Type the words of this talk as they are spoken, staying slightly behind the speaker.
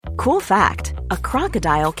Cool fact, a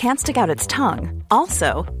crocodile can't stick out its tongue.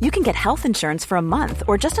 Also, you can get health insurance for a month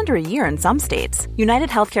or just under a year in some states. United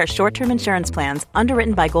Healthcare short-term insurance plans,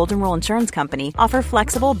 underwritten by Golden Rule Insurance Company, offer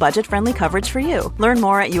flexible, budget-friendly coverage for you. Learn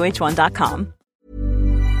more at uh1.com.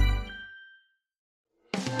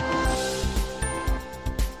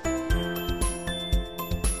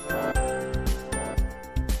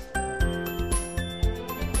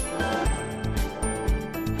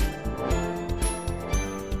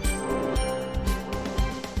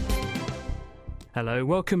 Hello,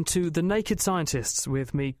 welcome to The Naked Scientists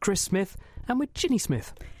with me, Chris Smith, and with Ginny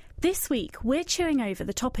Smith. This week, we're chewing over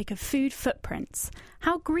the topic of food footprints.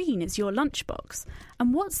 How green is your lunchbox?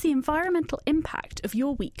 And what's the environmental impact of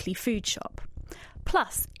your weekly food shop?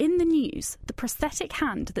 Plus, in the news, the prosthetic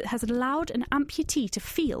hand that has allowed an amputee to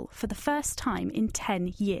feel for the first time in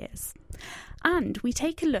 10 years. And we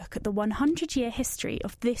take a look at the 100-year history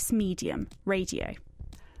of this medium, radio.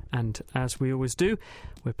 And as we always do,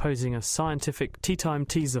 we're posing a scientific tea time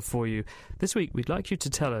teaser for you. This week, we'd like you to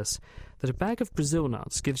tell us that a bag of Brazil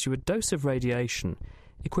nuts gives you a dose of radiation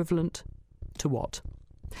equivalent to what?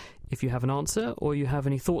 If you have an answer or you have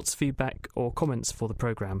any thoughts, feedback or comments for the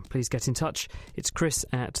programme, please get in touch. It's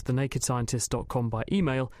chris@thenakedscientist.com by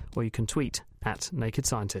email, or you can tweet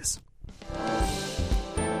 @nakedscientists.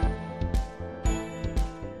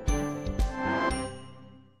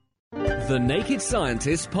 The Naked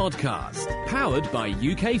Scientists podcast, powered by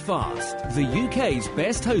UK Fast, the UK's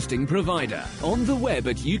best hosting provider, on the web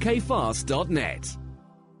at ukfast.net.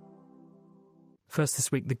 First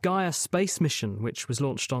this week, the Gaia space mission, which was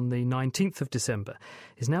launched on the 19th of December,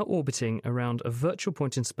 is now orbiting around a virtual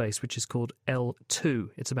point in space which is called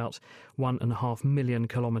L2. It's about 1.5 million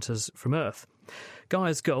kilometres from Earth.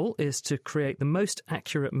 Gaia's goal is to create the most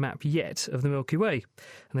accurate map yet of the Milky Way.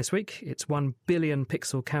 And this week, its 1 billion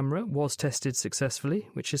pixel camera was tested successfully,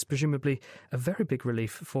 which is presumably a very big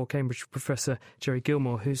relief for Cambridge professor Jerry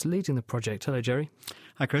Gilmore, who's leading the project. Hello, Jerry.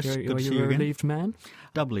 Hi, Chris. Jerry, good to see you again. Are you a relieved man?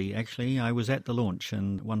 Doubly, actually. I was at the launch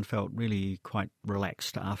and one felt really quite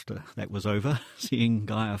relaxed after that was over, seeing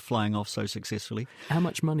Gaia flying off so successfully. How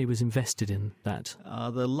much money was invested in that?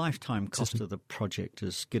 The lifetime cost of the project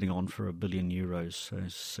is getting on for €1 billion, so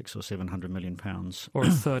 600 or 700 million pounds. Or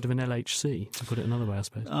a third of an LHC, to put it another way, I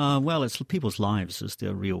suppose. Well, it's people's lives is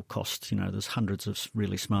their real cost. You know, there's hundreds of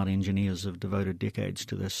really smart engineers have devoted decades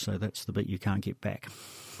to this, so that's the bit you can't get back.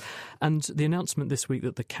 And the announcement this week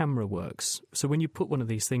that the camera works. So when you put one of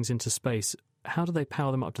these things into space, how do they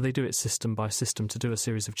power them up? Do they do it system by system to do a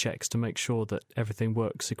series of checks to make sure that everything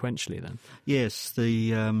works sequentially then? Yes,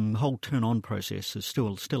 the whole turn-on process is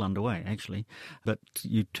still underway, actually. But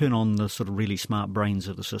you turn on the sort of really smart brains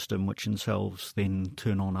of the system, which themselves then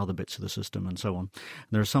turn on other bits of the system and so on.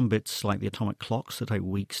 There are some bits, like the atomic clocks, that take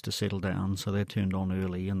weeks to settle down, so they're turned on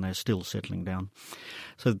early and they're still settling down.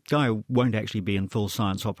 So Gaia won't actually be in full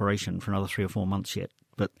science operation for another 3 or 4 months yet.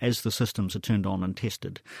 But as the systems are turned on and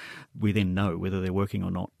tested, we then know whether they're working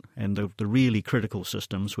or not. And the really critical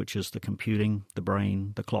systems, which is the computing, the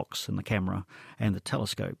brain, the clocks and the camera and the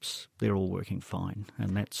telescopes, they're all working fine.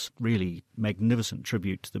 And that's really magnificent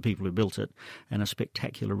tribute to the people who built it and a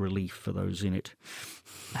spectacular relief for those in it.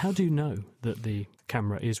 How do you know that the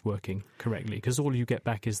camera is working correctly? Because all you get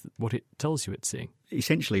back is what it tells you it's seeing.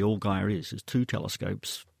 Essentially, all Gaia is 2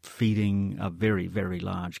 telescopes feeding a very, very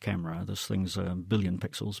large camera. This thing's 1 billion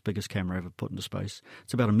pixels, biggest camera ever put into space.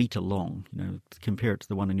 It's about 1 metre long. You know, compare it to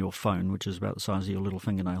the one in your phone, which is about the size of your little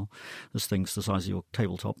fingernail. This thing's the size of your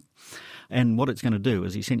tabletop. And what it's going to do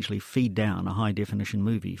is essentially feed down a high-definition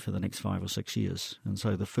movie for the next 5 or 6 years. And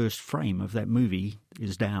so the first frame of that movie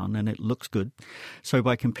is down and it looks good. So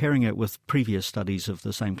by comparing it with previous studies of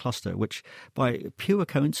the same cluster, which by pure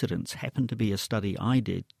coincidence happened to be a study I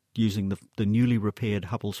did using the newly repaired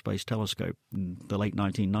Hubble Space Telescope in the late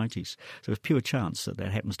 1990s. So it's pure chance that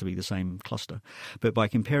happens to be the same cluster. But by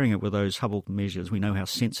comparing it with those Hubble measures, we know how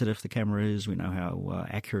sensitive the camera is, we know how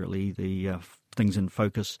accurately the things in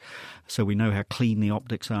focus, so we know how clean the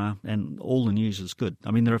optics are, and all the news is good.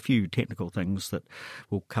 I mean, there are a few technical things that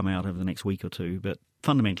will come out over the next week or two, but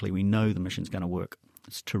fundamentally we know the mission's going to work.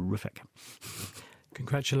 It's terrific.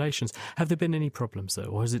 Congratulations. Have there been any problems, though,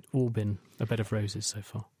 or has it all been a bed of roses so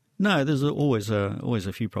far? No, there's always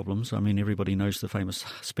a few problems. I mean, everybody knows the famous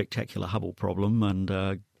spectacular Hubble problem,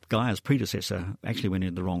 and Gaia's predecessor actually went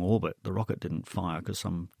into the wrong orbit. The rocket didn't fire because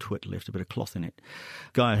some twit left a bit of cloth in it.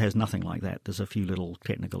 Gaia has nothing like that. There's a few little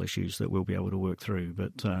technical issues that we'll be able to work through,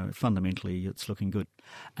 but fundamentally it's looking good.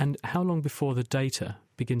 And how long before the data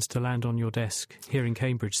begins to land on your desk here in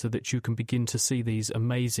Cambridge so that you can begin to see these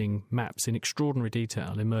amazing maps in extraordinary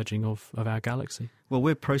detail emerging of our galaxy? Well,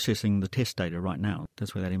 we're processing the test data right now.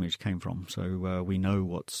 That's where that image came from. So we know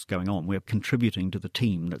what's going on. We're contributing to the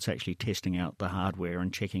team that's actually testing out the hardware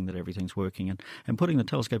and checking that everything's working and putting the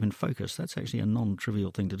telescope in focus. That's actually a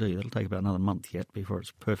non-trivial thing to do. That'll take about another month yet before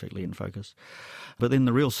it's perfectly in focus. But then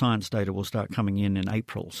the real science data will start coming in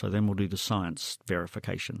April. So then we'll do the science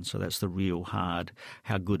verification. So that's the real hard,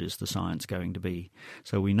 how good is the science going to be?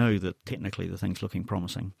 So we know that technically the thing's looking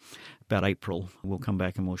promising. About April, we'll come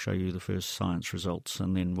back and we'll show you the first science results,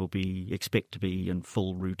 and then we'll expect to be in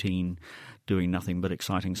full routine doing nothing but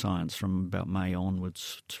exciting science from about May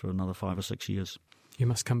onwards for another 5 or 6 years. You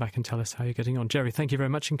must come back and tell us how you're getting on. Jerry, thank you very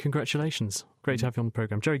much and congratulations. Great to have you on the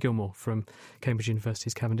programme. Jerry Gilmore from Cambridge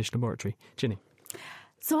University's Cavendish Laboratory. Ginny.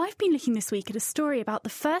 So I've been looking this week at a story about the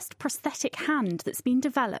first prosthetic hand that's been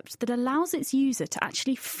developed that allows its user to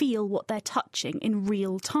actually feel what they're touching in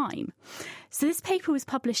real time. So this paper was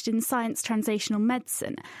published in Science Translational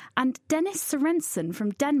Medicine, and Dennis Sorensen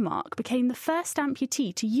from Denmark became the first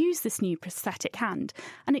amputee to use this new prosthetic hand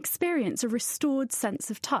and experience a restored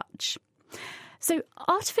sense of touch. So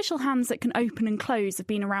artificial hands that can open and close have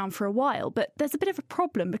been around for a while, but there's a bit of a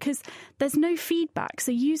problem because there's no feedback,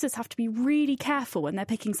 so users have to be really careful when they're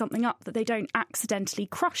picking something up that they don't accidentally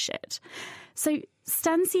crush it. So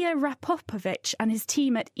Stanzia Rapopovic and his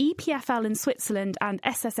team at EPFL in Switzerland and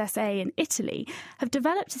SSSA in Italy have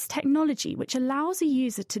developed this technology which allows a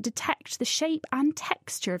user to detect the shape and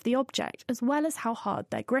texture of the object as well as how hard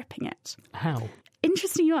they're gripping it. How?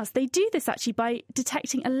 Interesting you ask. They do this actually by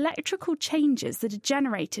detecting electrical changes that are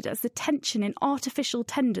generated as the tension in artificial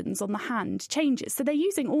tendons on the hand changes. So they're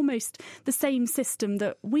using almost the same system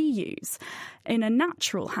that we use in a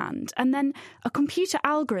natural hand. And then a computer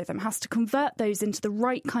algorithm has to convert those into the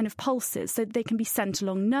right kind of pulses so that they can be sent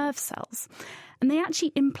along nerve cells. And they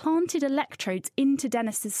actually implanted electrodes into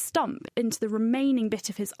Dennis's stump, into the remaining bit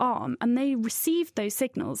of his arm, and they received those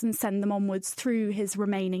signals and send them onwards through his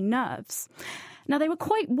remaining nerves. Now, they were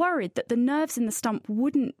quite worried that the nerves in the stump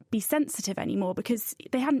wouldn't be sensitive anymore because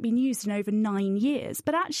they hadn't been used in over 9 years,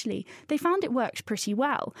 but actually they found it worked pretty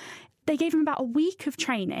well. They gave him about a week of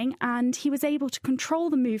training and he was able to control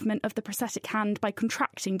the movement of the prosthetic hand by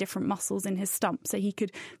contracting different muscles in his stump so he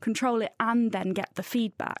could control it and then get the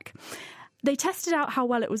feedback. They tested out how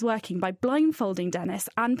well it was working by blindfolding Dennis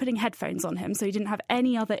and putting headphones on him so he didn't have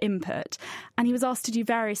any other input, and he was asked to do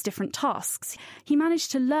various different tasks. He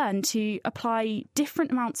managed to learn to apply different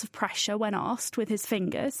amounts of pressure when asked with his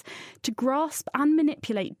fingers, to grasp and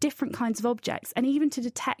manipulate different kinds of objects, and even to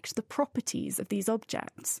detect the properties of these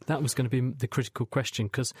objects. That was going to be the critical question,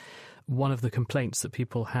 because one of the complaints that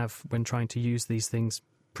people have when trying to use these things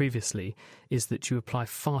previously is that you apply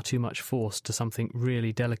far too much force to something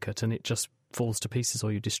really delicate and it just falls to pieces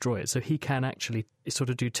or you destroy it. So he can actually sort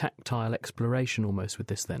of do tactile exploration almost with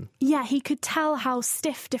this then. Yeah, he could tell how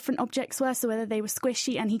stiff different objects were, so whether they were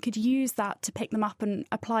squishy, and he could use that to pick them up and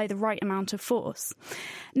apply the right amount of force.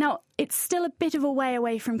 Now, it's still a bit of a way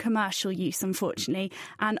away from commercial use, unfortunately,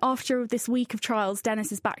 and after this week of trials,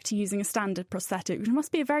 Dennis is back to using a standard prosthetic, which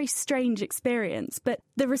must be a very strange experience, but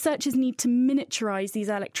the researchers need to miniaturise these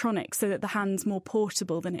electronics so that the hand's more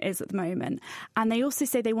portable than it is at the moment, and they also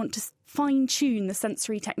say they want to fine-tune the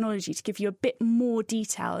sensory technology to give you a bit more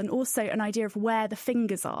detail and also an idea of where the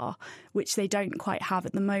fingers are, which they don't quite have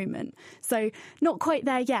at the moment. So not quite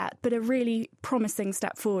there yet, but a really promising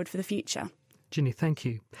step forward for the future. Ginny, thank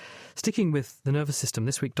you. Sticking with the nervous system,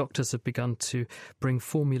 this week doctors have begun to bring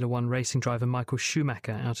Formula One racing driver Michael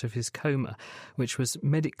Schumacher out of his coma, which was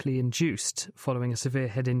medically induced following a severe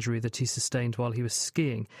head injury that he sustained while he was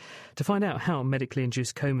skiing. To find out how medically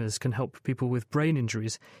induced comas can help people with brain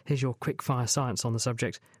injuries, here's your quick-fire science on the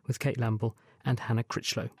subject with Kate Lamble and Hannah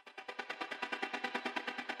Critchlow.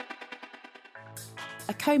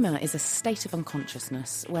 A coma is a state of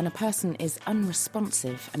unconsciousness when a person is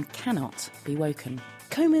unresponsive and cannot be woken.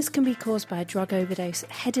 Comas can be caused by a drug overdose,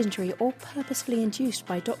 head injury, or purposefully induced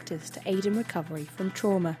by doctors to aid in recovery from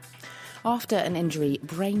trauma. After an injury,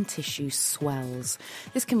 brain tissue swells.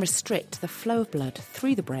 This can restrict the flow of blood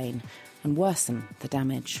through the brain and worsen the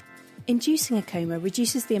damage. Inducing a coma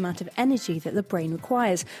reduces the amount of energy that the brain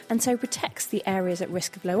requires and so protects the areas at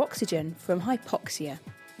risk of low oxygen from hypoxia.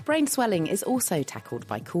 Brain swelling is also tackled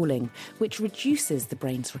by cooling, which reduces the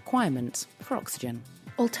brain's requirement for oxygen.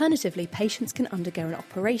 Alternatively, patients can undergo an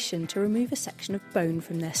operation to remove a section of bone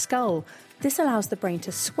from their skull. This allows the brain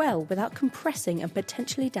to swell without compressing and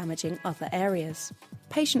potentially damaging other areas.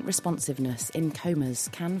 Patient responsiveness in comas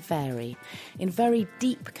can vary. In very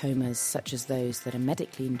deep comas, such as those that are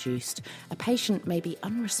medically induced, a patient may be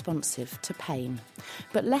unresponsive to pain,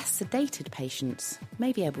 but less sedated patients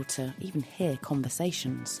may be able to even hear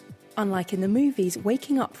conversations. Unlike in the movies,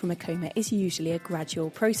 waking up from a coma is usually a gradual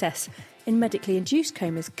process. In medically induced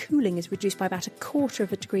comas, cooling is reduced by about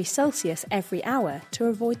 1/4 degree Celsius every hour to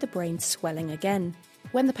avoid the brain swelling again.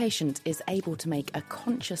 When the patient is able to make a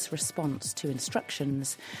conscious response to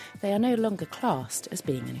instructions, they are no longer classed as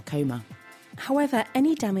being in a coma. However,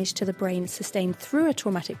 any damage to the brain sustained through a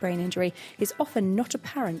traumatic brain injury is often not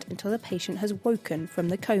apparent until the patient has woken from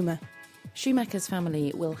the coma. Schumacher's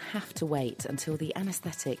family will have to wait until the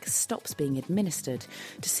anaesthetic stops being administered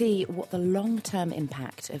to see what the long-term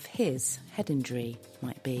impact of his head injury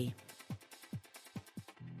might be.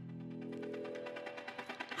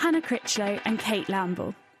 Hannah Critchlow and Kate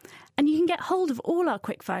Lamble. And you can get hold of all our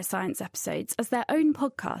Quickfire Science episodes as their own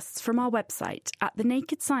podcasts from our website at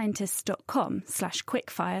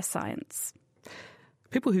thenakedscientist.com/quickfirescience.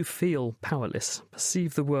 People who feel powerless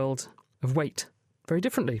perceive the world of weight very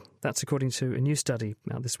differently. That's according to a new study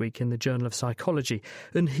out this week in the Journal of Psychology.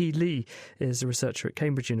 Eun-hee Lee is a researcher at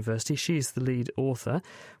Cambridge University. She's the lead author.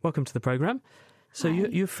 Welcome to the programme. So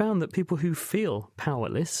you've found that people who feel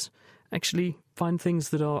powerless actually find things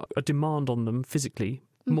that are a demand on them physically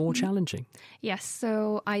more challenging. Yes,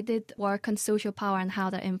 so I did work on social power and how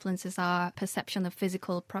that influences our perception of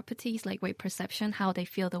physical properties, like weight perception, how they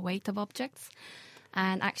feel the weight of objects.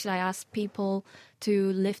 And actually I asked people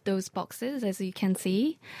to lift those boxes, as you can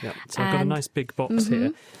see. Yeah, so I've got a nice big box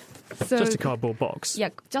here. So, just a cardboard box.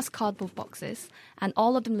 Yeah, just cardboard boxes. And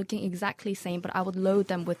all of them looking exactly the same, but I would load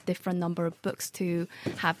them with different number of books to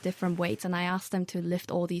have different weights. And I asked them to lift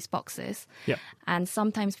all these boxes. Yeah. And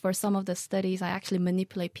sometimes for some of the studies, I actually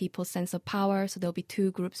manipulate people's sense of power. So there'll be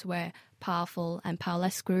two groups where powerful and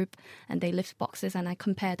powerless group, and they lift boxes, and I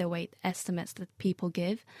compare the weight estimates that people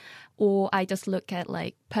give. Or I just look at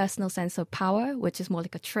like personal sense of power, which is more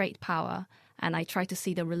like a trait power, and I try to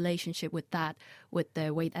see the relationship with that, with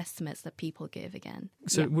the weight estimates that people give again.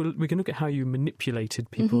 So we can look at how you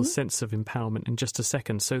manipulated people's sense of empowerment in just a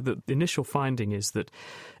second. So the initial finding is that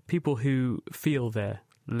people who feel they're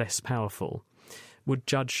less powerful would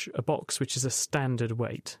judge a box, which is a standard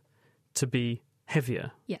weight, to be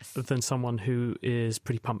heavier than someone who is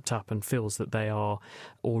pretty pumped up and feels that they are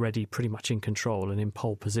already pretty much in control and in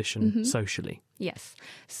pole position socially. Yes.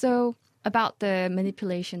 So about the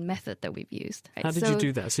manipulation method that we've used. Right? How did you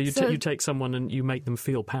do that? So you take someone and you make them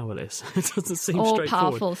feel powerless. It doesn't seem straightforward.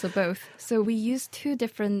 Powerful, so both. So we use two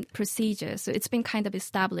different procedures. So it's been kind of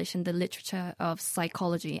established in the literature of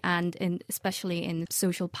psychology and especially in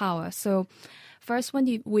social power. So first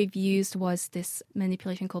one we've used was this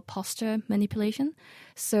manipulation called posture manipulation.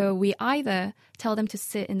 So we either tell them to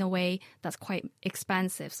sit in a way that's quite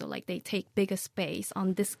expansive, so like they take bigger space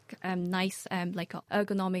on this nice like a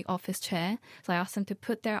ergonomic office chair. So I ask them to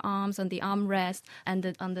put their arms on the armrest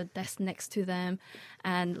and on the desk next to them,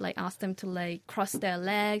 and like ask them to like cross their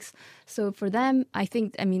legs. So for them,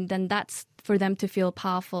 then that's for them to feel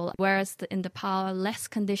powerful. Whereas in the powerless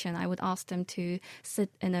condition, I would ask them to sit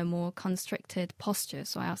in a more constricted posture.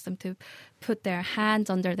 So I ask them to put their hands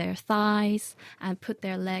under their thighs and put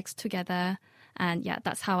their legs together. And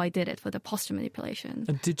that's how I did it for the posture manipulation.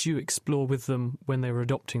 And did you explore with them when they were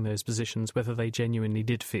adopting those positions whether they genuinely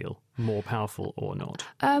did feel more powerful or not?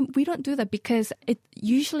 We don't do that because it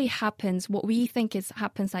usually happens, what we think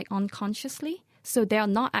happens like unconsciously. So they are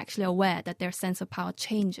not actually aware that their sense of power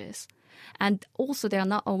changes. And also they are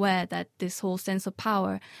not aware that this whole sense of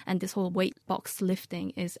power and this whole weight box lifting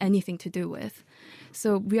is anything to do with.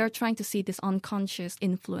 So we are trying to see this unconscious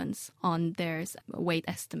influence on their weight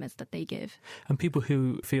estimates that they give. And people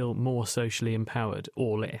who feel more socially empowered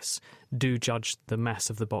or less do judge the mass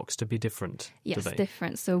of the box to be different, Yes, do they?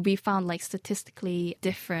 Different. So we found like statistically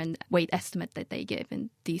different weight estimate that they give in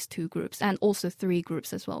these two groups, and also three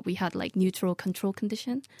groups as well. We had like neutral control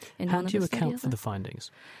condition in How one of do the you studies. account for the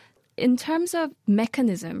findings? In terms of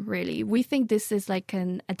mechanism, really, we think this is like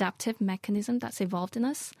an adaptive mechanism that's evolved in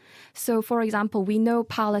us. So, for example, we know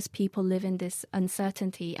powerless people live in this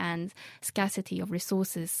uncertainty and scarcity of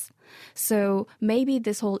resources. So maybe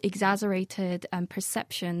this whole exaggerated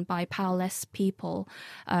perception by powerless people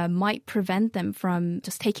might prevent them from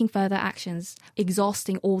just taking further actions,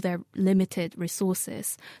 exhausting all their limited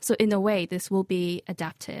resources. So in a way, this will be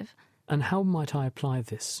adaptive. And how might I apply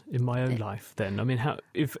this in my own life then? I mean,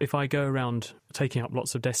 if I go around taking up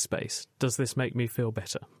lots of desk space, does this make me feel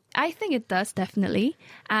better? I think it does, definitely.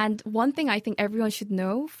 And one thing I think everyone should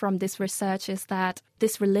know from this research is that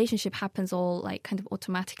this relationship happens all like kind of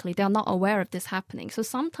automatically. They are not aware of this happening. So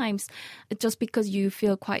sometimes just because you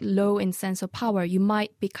feel quite low in sense of power, you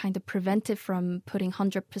might be kind of prevented from putting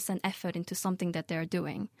 100% effort into something that they're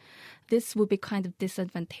doing. This would be kind of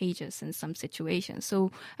disadvantageous in some situations.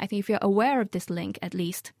 So I think if you're aware of this link, at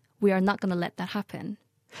least, we are not going to let that happen.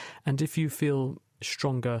 And if you feel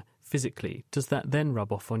stronger physically, does that then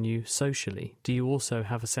rub off on you socially? Do you also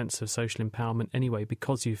have a sense of social empowerment anyway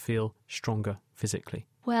because you feel stronger physically?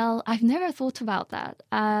 Well, I've never thought about that.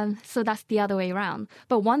 So that's the other way around.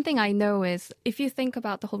 But one thing I know is if you think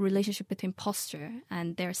about the whole relationship between posture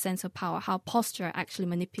and their sense of power, how posture actually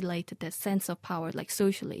manipulated their sense of power, like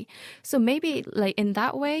socially. So maybe like in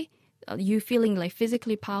that way, you feeling like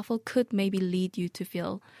physically powerful could maybe lead you to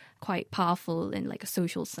feel quite powerful in like a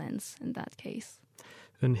social sense in that case.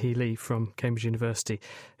 Eun-hee Lee from Cambridge University,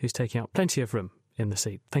 who's taking up plenty of room in the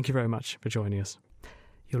seat. Thank you very much for joining us.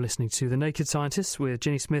 You're listening to The Naked Scientists with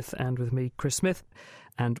Ginny Smith and with me, Chris Smith.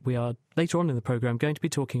 And we are, later on in the programme, going to be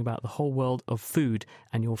talking about the whole world of food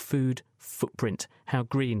and your food footprint. How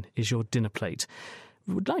green is your dinner plate?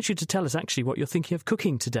 We would like you to tell us actually what you're thinking of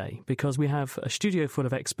cooking today, because we have a studio full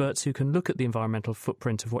of experts who can look at the environmental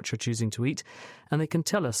footprint of what you're choosing to eat, and they can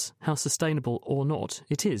tell us how sustainable or not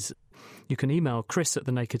it is. You can email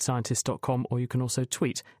chris@thenakedscientist.com, or you can also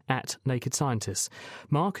tweet @nakedscientists.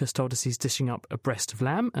 Mark has told us he's dishing up a breast of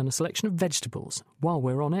lamb and a selection of vegetables while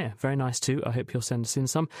we're on air. Very nice too. I hope you'll send us in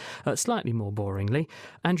some. Slightly more boringly,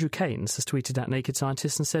 Andrew Keynes has tweeted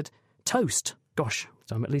 @nakedscientist and said, toast. Gosh,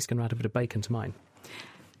 so I'm at least going to add a bit of bacon to mine.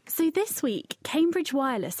 So this week, Cambridge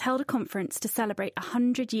Wireless held a conference to celebrate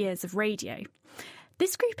 100 years of radio.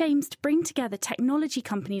 This group aims to bring together technology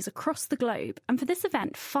companies across the globe, and for this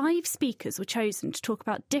event, 5 speakers were chosen to talk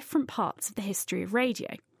about different parts of the history of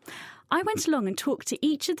radio. I went along and talked to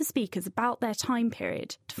each of the speakers about their time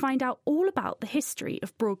period to find out all about the history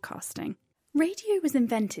of broadcasting. Radio was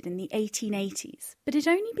invented in the 1880s, but it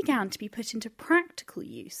only began to be put into practical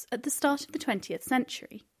use at the start of the 20th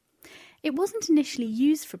century. It wasn't initially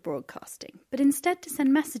used for broadcasting, but instead to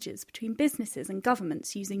send messages between businesses and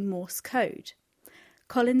governments using Morse code.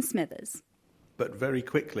 Colin Smithers. But very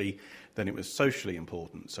quickly, then it was socially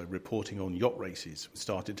important, so reporting on yacht races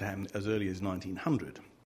started to happen as early as 1900.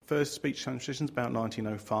 First speech transmissions about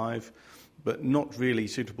 1905, but not really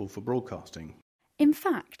suitable for broadcasting. In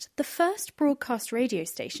fact, the first broadcast radio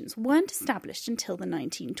stations weren't established until the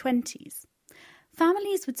 1920s.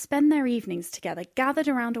 Families would spend their evenings together gathered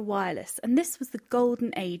around a wireless, and this was the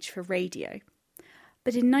golden age for radio.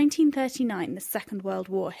 But in 1939, the Second World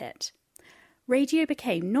War hit. Radio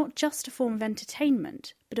became not just a form of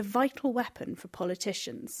entertainment, but a vital weapon for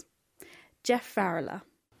politicians. Jeff Varela.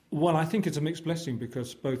 Well, I think it's a mixed blessing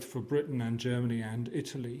because both for Britain and Germany and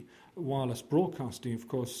Italy, wireless broadcasting, of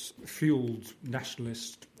course, fueled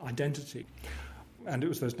nationalist identity. And it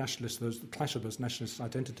was those nationalists, the clash of those nationalist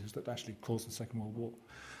identities that actually caused the Second World War.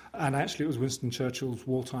 And actually it was Winston Churchill's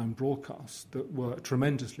wartime broadcasts that were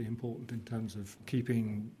tremendously important in terms of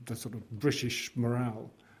keeping the sort of British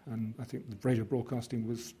morale. And I think the radio broadcasting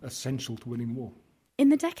was essential to winning the war. In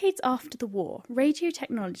the decades after the war, radio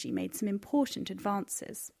technology made some important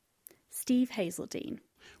advances. Steve Hazeldine.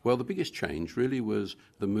 Well, the biggest change really was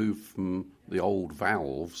the move from the old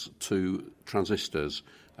valves to transistors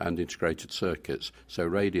and integrated circuits. So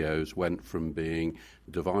radios went from being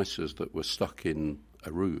devices that were stuck in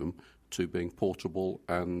a room to being portable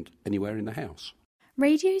and anywhere in the house.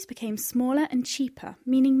 Radios became smaller and cheaper,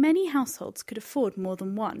 meaning many households could afford more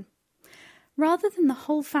than one. Rather than the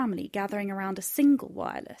whole family gathering around a single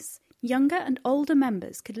wireless, younger and older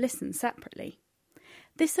members could listen separately.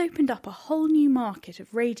 This opened up a whole new market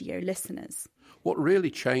of radio listeners. What really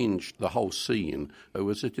changed the whole scene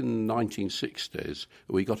was that in the 1960s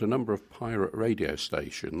we got a number of pirate radio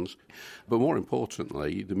stations, but more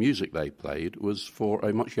importantly the music they played was for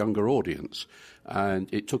a much younger audience, and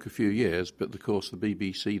it took a few years, but of course the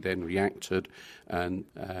BBC then reacted and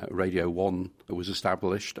Radio 1 was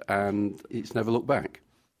established and it's never looked back.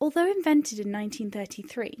 Although invented in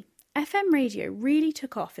 1933, FM radio really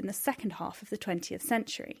took off in the second half of the 20th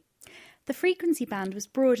century. The frequency band was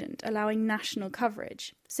broadened, allowing national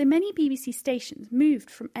coverage, so many BBC stations moved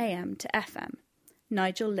from AM to FM.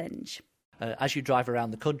 Nigel Linge. As you drive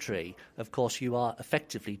around the country, of course, you are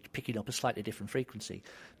effectively picking up a slightly different frequency.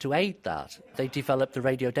 To aid that, they developed the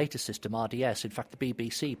radio data system, RDS. In fact, the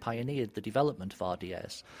BBC pioneered the development of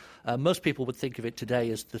RDS. Most people would think of it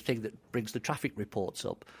today as the thing that brings the traffic reports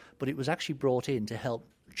up, but it was actually brought in to help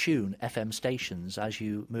tune FM stations as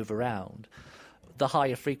you move around. The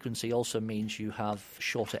higher frequency also means you have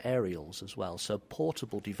shorter aerials as well, so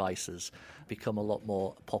portable devices become a lot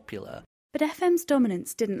more popular. But FM's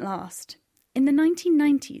dominance didn't last. In the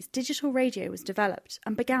 1990s, digital radio was developed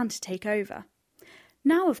and began to take over.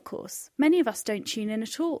 Now, of course, many of us don't tune in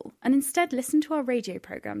at all and instead listen to our radio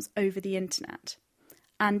programmes over the internet.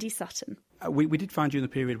 Andy Sutton. We did find during the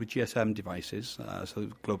period with GSM devices, so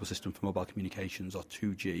the Global System for Mobile Communications, or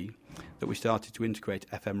 2G, that we started to integrate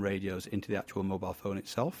FM radios into the actual mobile phone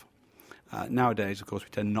itself. Nowadays, of course, we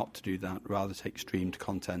tend not to do that, rather take streamed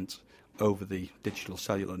content over the digital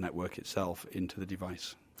cellular network itself into the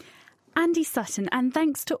device. Andy Sutton, and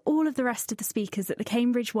thanks to all of the rest of the speakers at the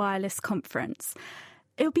Cambridge Wireless Conference.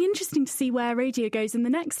 It'll be interesting to see where radio goes in the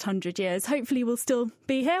next 100 years. Hopefully we'll still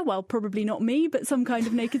be here. Well, probably not me, but some kind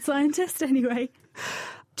of naked scientist anyway.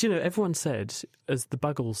 Do you know, everyone said, as the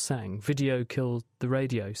Buggles sang, video killed the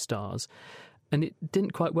radio stars. And it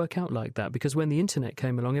didn't quite work out like that, because when the internet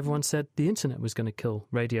came along, everyone said the internet was going to kill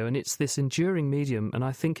radio. And it's this enduring medium, and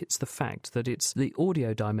I think it's the fact that it's the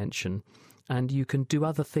audio dimension, and you can do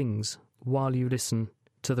other things while you listen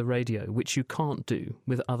to the radio, which you can't do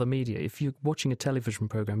with other media. If you're watching a television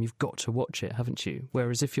programme, you've got to watch it, haven't you?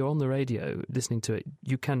 Whereas if you're on the radio listening to it,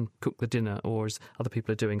 you can cook the dinner, or as other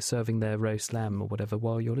people are doing, serving their roast lamb or whatever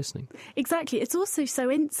while you're listening. Exactly. It's also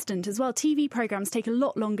so instant as well. TV programmes take a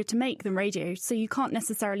lot longer to make than radio, so you can't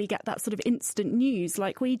necessarily get that sort of instant news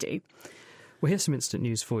like we do. Well, here's some instant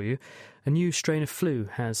news for you. A new strain of flu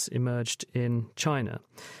has emerged in China.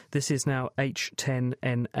 This is now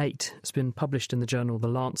H10N8. It's been published in the journal The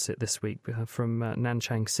Lancet this week from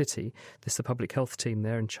Nanchang City. This is the public health team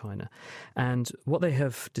there in China. And what they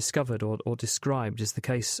have discovered or described is the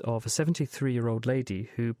case of a 73-year-old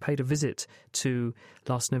lady who paid a visit to,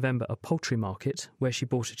 last November, a poultry market where she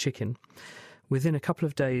bought a chicken. Within a couple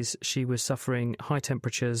of days, she was suffering high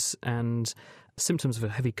temperatures and symptoms of a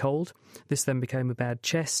heavy cold. This then became a bad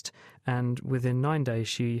chest, and within 9 days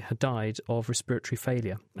she had died of respiratory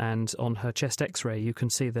failure. And on her chest x-ray you can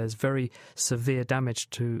see there's very severe damage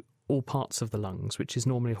to all parts of the lungs, which is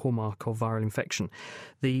normally a hallmark of viral infection.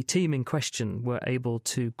 The team in question were able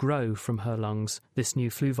to grow from her lungs this new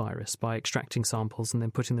flu virus by extracting samples and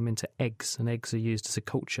then putting them into eggs, and eggs are used as a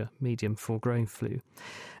culture medium for growing flu.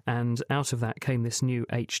 And out of that came this new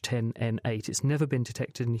H10N8. It's never been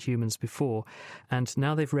detected in humans before, and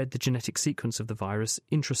now they've read the genetic sequence of the virus.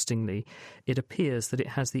 Interestingly, it appears that it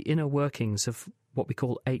has the inner workings of what we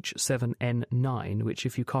call H7N9, which,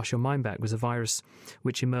 if you cast your mind back, was a virus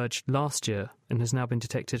which emerged last year and has now been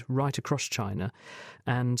detected right across China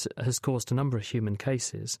and has caused a number of human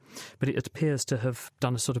cases. But it appears to have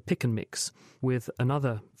done a sort of pick and mix with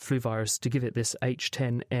another flu virus to give it this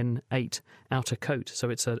H10N8 outer coat. So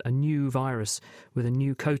it's a new virus with a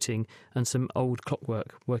new coating and some old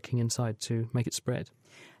clockwork working inside to make it spread.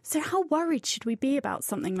 So how worried should we be about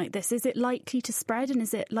something like this? Is it likely to spread, and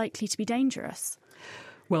is it likely to be dangerous?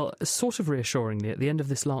 Well, sort of reassuringly, at the end of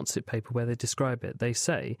this Lancet paper where they describe it, they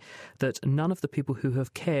say that none of the people who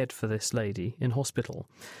have cared for this lady in hospital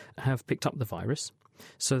have picked up the virus.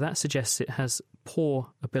 So that suggests it has poor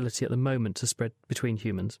ability at the moment to spread between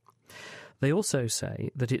humans. They also say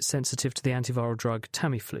that it's sensitive to the antiviral drug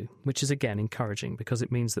Tamiflu, which is again encouraging because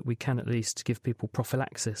it means that we can at least give people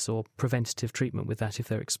prophylaxis or preventative treatment with that if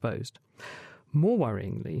they're exposed. More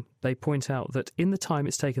worryingly, they point out that in the time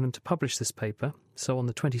it's taken them to publish this paper, so on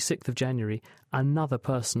the 26th of January, another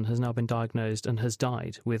person has now been diagnosed and has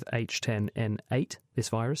died with H10N8, this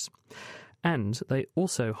virus. And they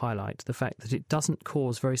also highlight the fact that it doesn't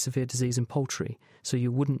cause very severe disease in poultry, so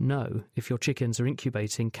you wouldn't know if your chickens are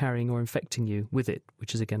incubating, carrying or infecting you with it,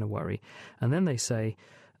 which is again a worry. And then they say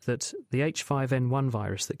that the H5N1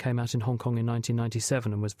 virus that came out in Hong Kong in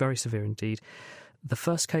 1997 and was very severe indeed, the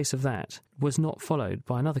first case of that was not followed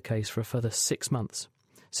by another case for a further 6 months,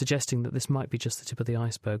 suggesting that this might be just the tip of the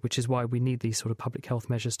iceberg, which is why we need these sort of public health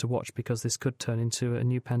measures to watch, because this could turn into a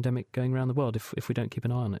new pandemic going around the world if we don't keep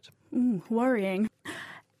an eye on it. Worrying.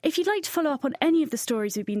 If you'd like to follow up on any of the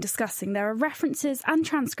stories we've been discussing, there are references and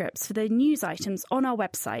transcripts for the news items on our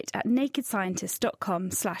website at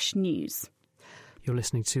nakedscientist.com/news. You're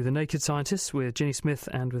listening to The Naked Scientists with Ginny Smith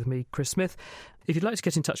and with me, Chris Smith. If you'd like to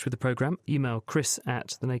get in touch with the programme, email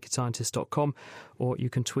chris@thenakedscientist.com, or you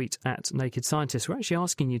can tweet @nakedscientist. We're actually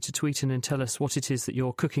asking you to tweet in and tell us what it is that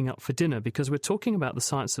you're cooking up for dinner, because we're talking about the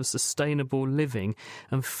science of sustainable living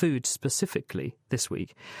and food specifically this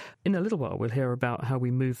week. In a little while, we'll hear about how we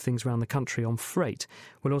move things around the country on freight.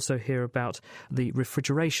 We'll also hear about the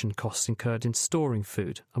refrigeration costs incurred in storing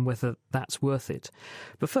food and whether that's worth it.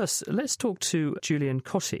 But first, let's talk to Julian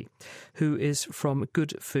Cotty, who is from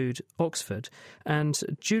Good Food Oxford. And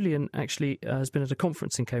Julian actually has been at a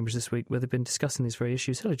conference in Cambridge this week where they've been discussing these very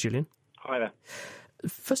issues. Hello, Julian. Hi there.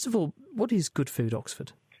 First of all, what is Good Food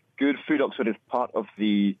Oxford? Good Food Oxford is part of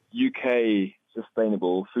the UK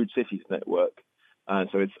Sustainable Food Cities Network.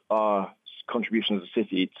 So it's our contribution as a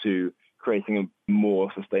city to creating a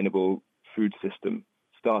more sustainable food system,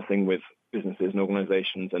 starting with businesses and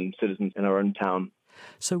organisations and citizens in our own town.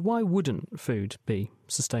 So why wouldn't food be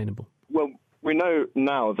sustainable? Well, we know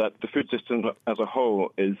now that the food system as a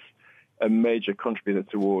whole is a major contributor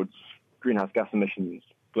towards greenhouse gas emissions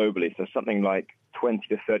globally. So something like 20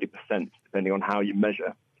 to 30%, depending on how you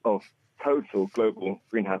measure, of total global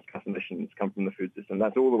greenhouse gas emissions come from the food system.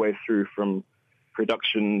 That's all the way through from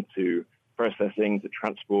production to processing to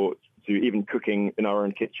transport to even cooking in our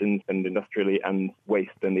own kitchens and industrially, and waste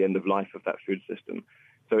and the end of life of that food system.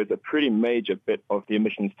 So it's a pretty major bit of the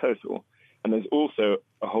emissions total. And there's also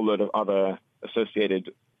a whole lot of other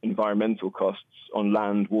associated environmental costs on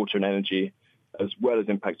land, water and energy, as well as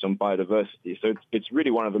impacts on biodiversity. So it's really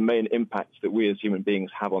one of the main impacts that we as human beings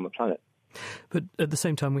have on the planet. But at the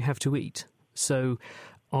same time, we have to eat. So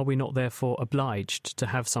are we not therefore obliged to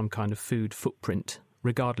have some kind of food footprint,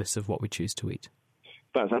 regardless of what we choose to eat?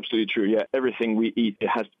 That's absolutely true, yeah. Everything we eat, it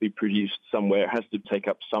has to be produced somewhere. It has to take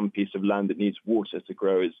up some piece of land that needs water to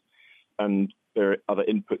grow. And there are other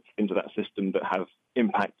inputs into that system that have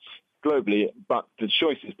impacts globally. But the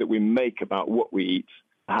choices that we make about what we eat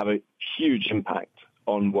have a huge impact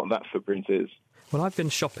on what that footprint is. Well, I've been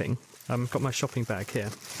shopping. I've got my shopping bag here.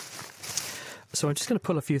 So I'm just going to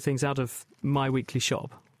pull a few things out of my weekly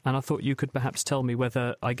shop. And I thought you could perhaps tell me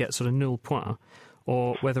whether I get sort of nil point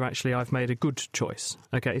or whether actually I've made a good choice.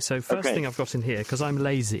 OK, so first thing I've got in here, because I'm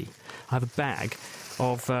lazy, I have a bag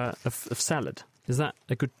of salad. Is that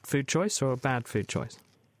a good food choice or a bad food choice?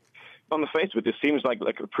 On the face of it, this seems like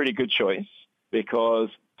a pretty good choice, because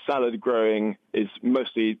salad growing is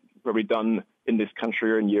mostly probably done in this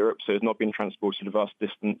country or in Europe, so it's not been transported a vast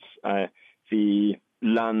distance. The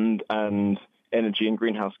land and energy and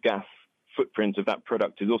greenhouse gas footprint of that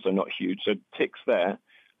product is also not huge, so ticks there.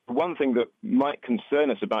 One thing that might concern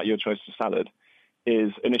us about your choice of salad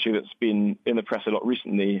is an issue that's been in the press a lot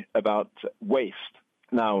recently about waste.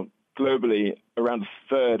 Now, globally, around a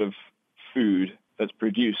third of food that's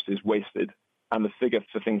produced is wasted, and the figure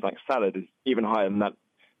for things like salad is even higher than that.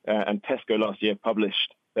 And Tesco last year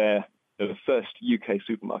published the first UK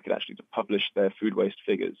supermarket actually to publish their food waste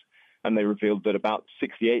figures, and they revealed that about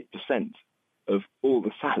 68% of all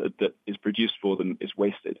the salad that is produced for them is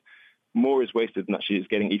wasted. More is wasted than actually is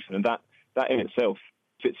getting eaten, and that in itself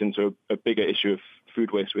fits into a bigger issue of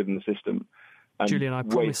food waste within the system. And Julian, I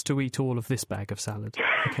promise to eat all of this bag of salad.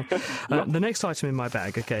 Okay. The next item in my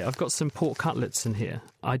bag, I've got some pork cutlets in here.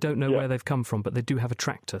 I don't know where they've come from, but they do have a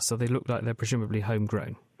tractor, so they look like they're presumably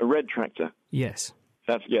homegrown. A red tractor? Yes.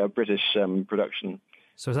 That's, a British production.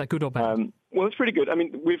 So is that good or bad? Well, it's pretty good. I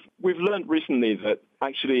mean, we've learned recently that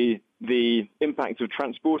actually the impact of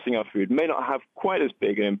transporting our food may not have quite as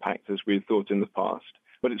big an impact as we thought in the past,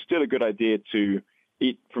 but it's still a good idea to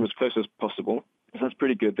eat from as close as possible. So that's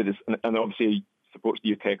pretty good. And obviously supports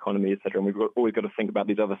the UK economy, etc. And we've always got to think about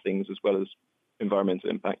these other things as well as environmental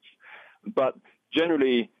impacts. But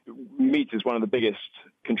generally, meat is one of the biggest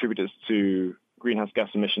contributors to greenhouse gas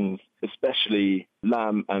emissions, especially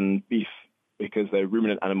lamb and beef, because they're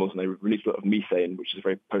ruminant animals and they release a lot of methane, which is a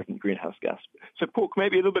very potent greenhouse gas. So pork may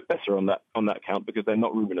be a little bit better on that count because they're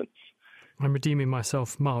not ruminants. I'm redeeming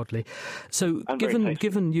myself mildly. So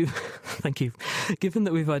given you, thank you, given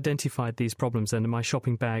that we've identified these problems and my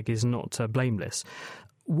shopping bag is not blameless,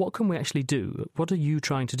 what can we actually do? What are you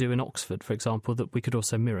trying to do in Oxford, for example, that we could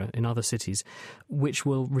also mirror in other cities, which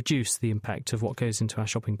will reduce the impact of what goes into our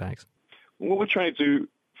shopping bags? What we're trying to do,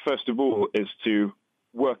 first of all, is to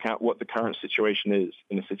work out what the current situation is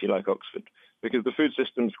in a city like Oxford, because the food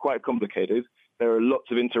system is quite complicated. There are lots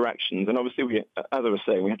of interactions, and obviously, as I was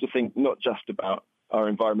saying, we have to think not just about our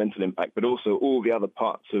environmental impact, but also all the other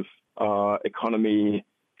parts of our economy,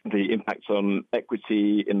 the impacts on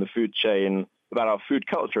equity in the food chain, about our food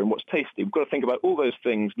culture and what's tasty. We've got to think about all those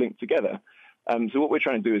things linked together. So what we're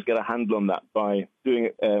trying to do is get a handle on that by doing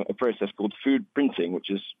a process called food printing, which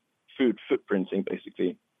is food footprinting,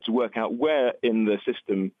 basically, to work out where in the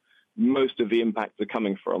system most of the impacts are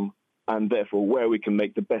coming from, and therefore where we can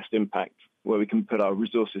make the best impact, where we can put our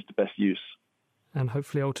resources to best use. And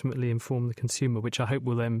hopefully ultimately inform the consumer, which I hope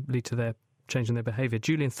will then lead to their change in their behaviour.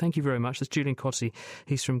 Julian, thank you very much. That's Julian Cotty.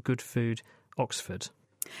 He's from Good Food Oxford.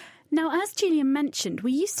 Now, as Julian mentioned,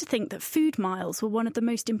 we used to think that food miles were one of the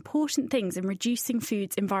most important things in reducing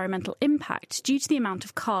food's environmental impact due to the amount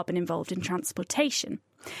of carbon involved in transportation.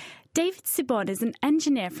 David Sibon is an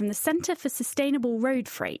engineer from the Centre for Sustainable Road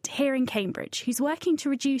Freight here in Cambridge, who's working to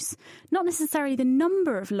reduce not necessarily the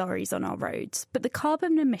number of lorries on our roads, but the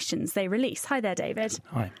carbon emissions they release. Hi there, David.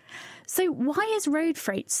 Hi. So why is road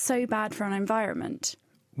freight so bad for our environment?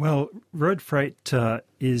 Well, road freight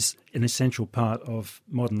is an essential part of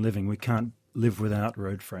modern living. We can't live without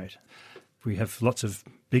road freight. We have lots of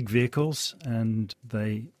big vehicles and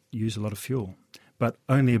they use a lot of fuel, but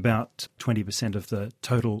only about 20% of the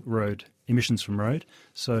total road emissions from road.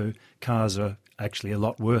 So cars are actually a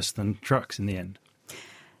lot worse than trucks in the end.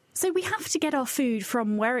 So we have to get our food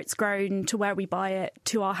from where it's grown to where we buy it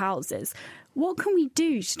to our houses. What can we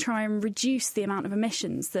do to try and reduce the amount of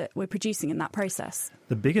emissions that we're producing in that process?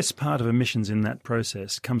 The biggest part of emissions in that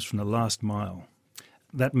process comes from the last mile.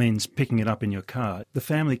 That means picking it up in your car. The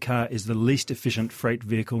family car is the least efficient freight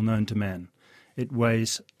vehicle known to man. It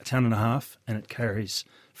weighs 1.5 tons and it carries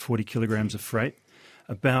 40 kilograms of freight.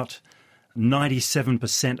 About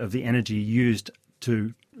 97% of the energy used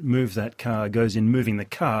to move that car goes in moving the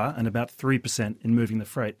car and about 3% in moving the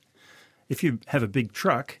freight. If you have a big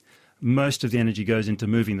truck, most of the energy goes into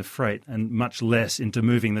moving the freight and much less into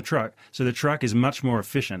moving the truck. So the truck is much more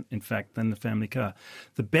efficient, in fact, than the family car.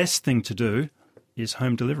 The best thing to do is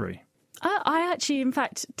home delivery. I actually, in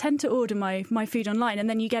fact, tend to order my food online, and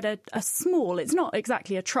then you get a small, it's not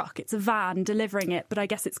exactly a truck, it's a van delivering it, but I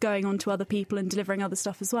guess it's going on to other people and delivering other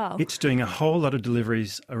stuff as well. It's doing a whole lot of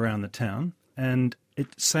deliveries around the town, and it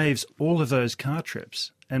saves all of those car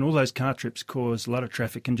trips. And all those car trips cause a lot of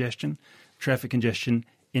traffic congestion. Traffic congestion,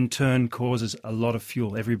 in turn, causes a lot of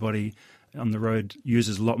fuel. Everybody on the road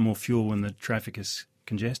uses a lot more fuel when the traffic is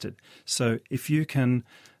congested. So if you can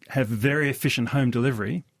have very efficient home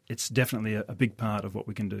delivery, it's definitely a big part of what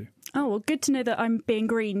we can do. Oh, well, good to know that I'm being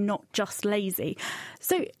green, not just lazy.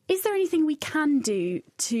 So is there anything we can do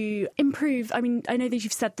to improve? I mean, I know that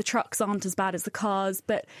you've said the trucks aren't as bad as the cars,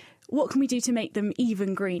 but what can we do to make them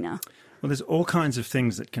even greener? Well, there's all kinds of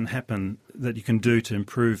things that can happen that you can do to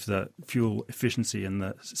improve the fuel efficiency and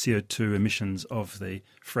the CO2 emissions of the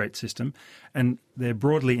freight system. And they're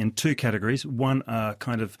broadly in two categories. One are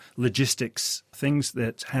kind of logistics things,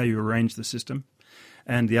 that's how you arrange the system.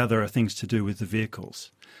 And the other are things to do with the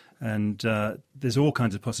vehicles. And there's all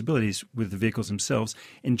kinds of possibilities with the vehicles themselves.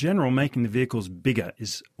 In general, making the vehicles bigger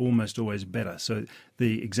is almost always better. So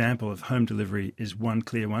the example of home delivery is one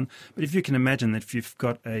clear one. But if you can imagine that if you've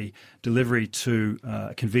got a delivery to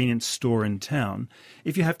a convenience store in town,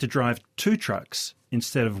 if you have to drive 2 trucks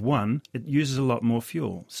instead of 1, it uses a lot more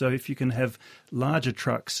fuel. So if you can have larger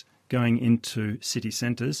trucks going into city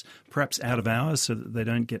centres, perhaps out of hours so that they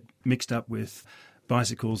don't get mixed up with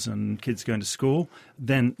bicycles and kids going to school,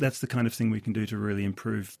 then that's the kind of thing we can do to really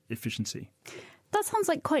improve efficiency. That sounds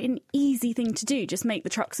like quite an easy thing to do, just make the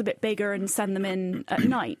trucks a bit bigger and send them in at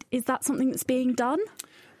night. Is that something that's being done?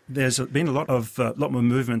 There's been a lot more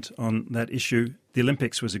movement on that issue. The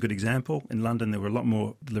Olympics was a good example. In London, there were a lot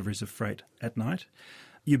more deliveries of freight at night.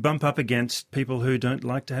 You bump up against people who don't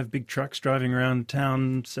like to have big trucks driving around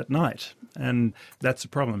towns at night, and that's a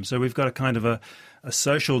problem. So we've got a kind of a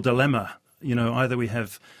social dilemma. You know, either we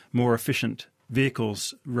have more efficient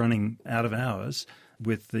vehicles running out of hours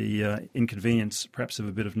with the inconvenience perhaps of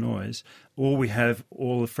a bit of noise, or we have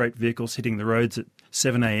all the freight vehicles hitting the roads at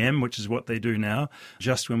 7 a.m, which is what they do now,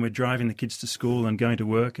 just when we're driving the kids to school and going to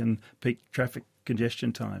work and peak traffic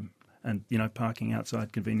congestion time and, you know, parking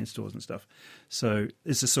outside convenience stores and stuff. So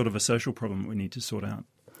it's a sort of a social problem we need to sort out.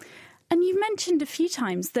 And you mentioned a few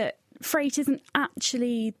times that freight isn't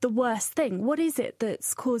actually the worst thing. What is it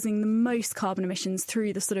that's causing the most carbon emissions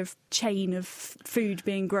through the sort of chain of food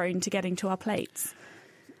being grown to getting to our plates?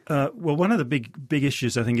 Well, one of the big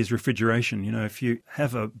issues, I think, is refrigeration. You know, if you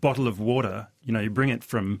have a bottle of water, you know, you bring it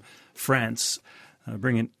from France,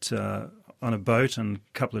 bring it on a boat and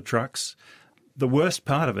a couple of trucks. The worst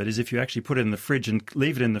part of it is if you actually put it in the fridge and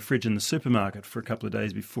leave it in the fridge in the supermarket for a couple of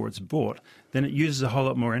days before it's bought, then it uses a whole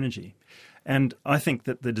lot more energy. And I think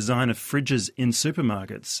that the design of fridges in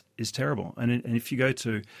supermarkets is terrible. And if you go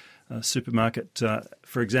to a supermarket,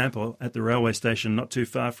 for example, at the railway station not too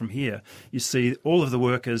far from here, you see all of the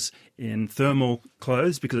workers in thermal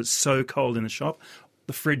clothes because it's so cold in the shop.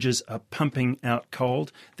 The fridges are pumping out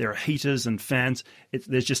cold. There are heaters and fans.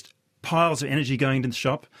 There's just piles of energy going into the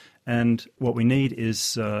shop. And what we need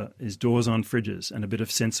is doors on fridges and a bit of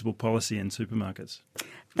sensible policy in supermarkets.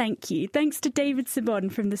 Thank you. Thanks to David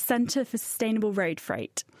Sibon from the Centre for Sustainable Road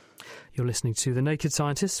Freight. You're listening to The Naked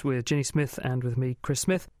Scientists with Ginny Smith and with me, Chris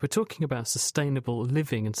Smith. We're talking about sustainable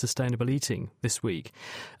living and sustainable eating this week.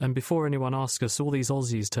 And before anyone asks us, all these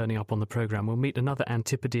Aussies turning up on the programme, we'll meet another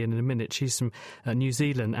Antipodean in a minute. She's from New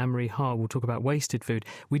Zealand, Anne-Marie Ha. We'll talk about wasted food.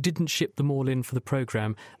 We didn't ship them all in for the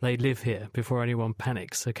programme. They live here before anyone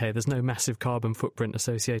panics. OK, there's no massive carbon footprint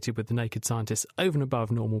associated with The Naked Scientists over and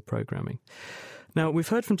above normal programming. Now, we've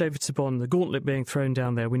heard from David Sibon, the gauntlet being thrown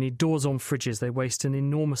down there. We need doors on fridges. They waste an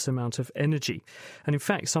enormous amount of energy. And in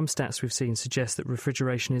fact, some stats we've seen suggest that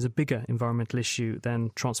refrigeration is a bigger environmental issue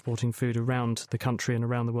than transporting food around the country and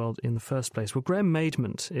around the world in the first place. Well, Graham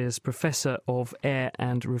Maidment is Professor of Air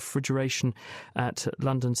and Refrigeration at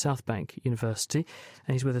London South Bank University,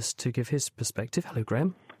 and he's with us to give his perspective. Hello,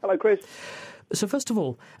 Graham. Hello, Chris. So first of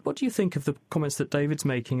all, what do you think of the comments that David's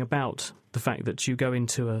making about the fact that you go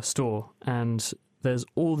into a store and there's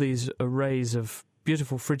all these arrays of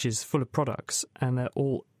beautiful fridges full of products and they're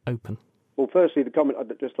all open? Well, firstly, the comment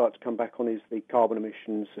I'd just like to come back on is the carbon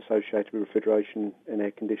emissions associated with refrigeration and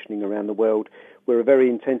air conditioning around the world. We're a very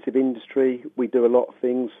intensive industry. We do a lot of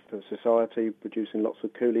things for society, producing lots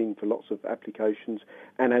of cooling for lots of applications,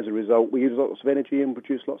 and as a result, we use lots of energy and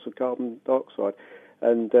produce lots of carbon dioxide.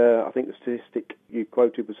 And I think the statistic you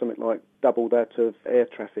quoted was something like double that of air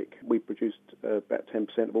traffic. We produced about 10%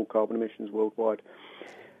 of all carbon emissions worldwide.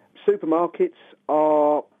 Supermarkets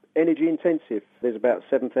are energy intensive. There's about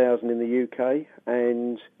 7,000 in the UK,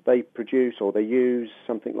 and they produce or they use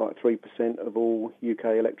something like 3% of all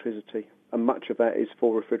UK electricity, and much of that is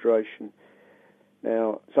for refrigeration.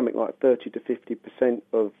 Now, something like 30 to 50%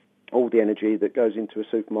 of all the energy that goes into a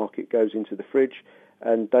supermarket goes into the fridge.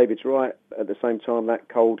 And David's right, at the same time that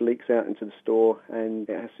cold leaks out into the store and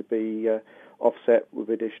it has to be offset with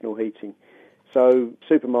additional heating. So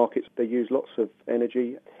supermarkets, they use lots of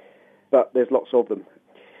energy, but there's lots of them.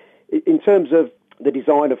 In terms of the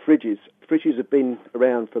design of fridges have been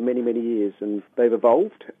around for many, many years and they've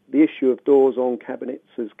evolved. The issue of doors on cabinets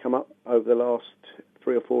has come up over the last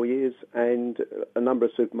 3 or 4 years, and a number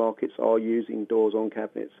of supermarkets are using doors on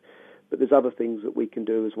cabinets. But there's other things that we can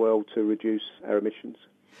do as well to reduce our emissions.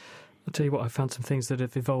 I'll tell you what, I found some things that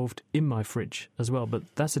have evolved in my fridge as well, but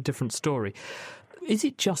that's a different story. Is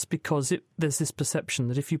it just because there's this perception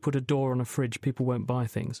that if you put a door on a fridge, people won't buy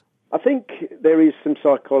things? I think there is some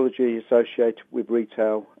psychology associated with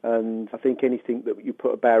retail, and I think anything that you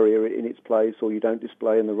put a barrier in its place or you don't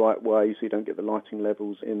display in the right way, so you don't get the lighting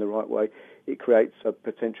levels in the right way, it creates a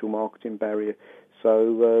potential marketing barrier.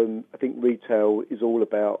 So I think retail is all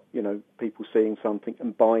about, people seeing something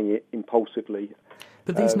and buying it impulsively.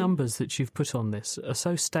 But these numbers that you've put on this are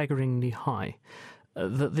so staggeringly high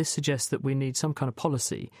that this suggests that we need some kind of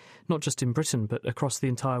policy, not just in Britain but across the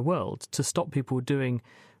entire world, to stop people doing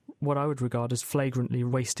what I would regard as flagrantly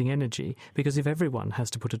wasting energy, because if everyone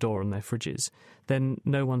has to put a door on their fridges, then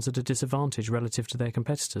no one's at a disadvantage relative to their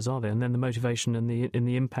competitors, are they? And then the motivation and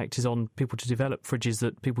the impact is on people to develop fridges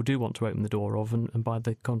that people do want to open the door of and buy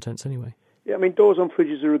the contents anyway. Yeah, doors on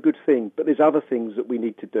fridges are a good thing, but there's other things that we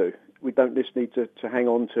need to do. We don't just need to hang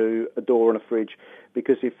on to a door on a fridge,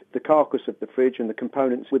 because if the carcass of the fridge and the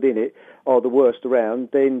components within it are the worst around,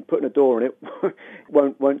 then putting a door on it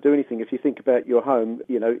won't do anything. If you think about your home,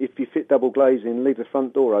 if you fit double glazing, leave the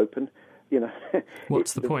front door open,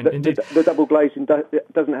 what's the point? Indeed. The double glazing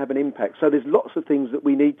doesn't have an impact. So there's lots of things that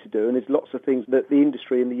we need to do, and there's lots of things that the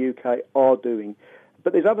industry in the UK are doing.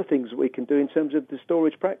 But there's other things that we can do in terms of the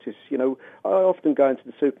storage practice. I often go into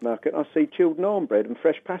the supermarket and I see chilled naan bread and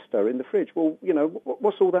fresh pasta in the fridge. Well,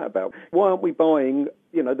 what's all that about? Why aren't we buying,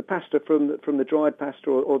 the pasta from the dried pasta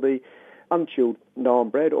or the unchilled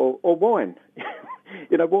naan bread or wine?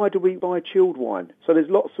 Why do we buy chilled wine? So there's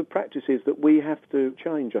lots of practices that we have to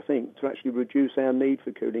change, I think, to actually reduce our need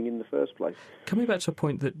for cooling in the first place. Coming back to a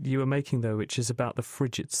point that you were making, though, which is about the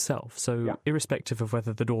fridge itself, so irrespective of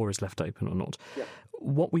whether the door is left open or not,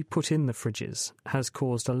 what we put in the fridges has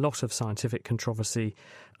caused a lot of scientific controversy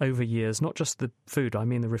over years, not just the food, I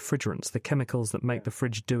mean the refrigerants, the chemicals that make the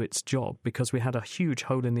fridge do its job, because we had a huge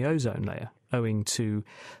hole in the ozone layer owing to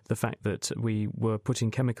the fact that we were putting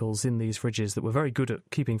chemicals in these fridges that were very good at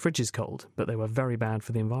keeping fridges cold, but they were very bad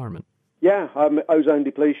for the environment. Yeah, ozone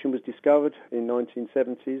depletion was discovered in the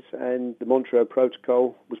 1970s, and the Montreal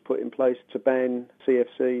Protocol was put in place to ban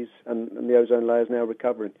CFCs, and the ozone layer is now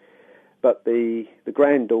recovering. But the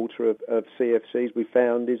granddaughter of CFCs we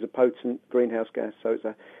found is a potent greenhouse gas, so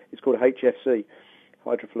it's called HFC,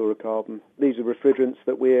 hydrofluorocarbon. These are refrigerants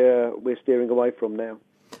that we're steering away from now.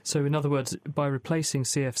 So in other words, by replacing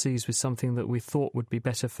CFCs with something that we thought would be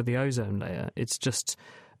better for the ozone layer, it's just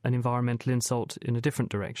an environmental insult in a different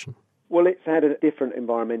direction? Well, it's had a different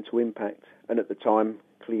environmental impact, and at the time,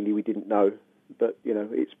 clearly we didn't know. But,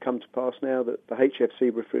 it's come to pass now that the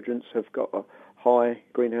HFC refrigerants have got a high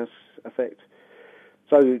greenhouse effect.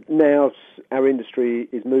 So now our industry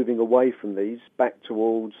is moving away from these back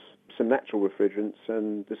towards some natural refrigerants,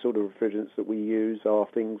 and the sort of refrigerants that we use are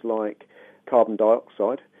things like carbon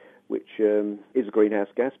dioxide, which is a greenhouse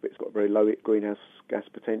gas, but it's got a very low greenhouse gas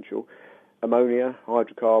potential, ammonia,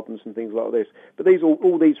 hydrocarbons and things like this. But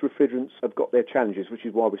all these refrigerants have got their challenges, which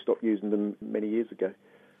is why we stopped using them many years ago.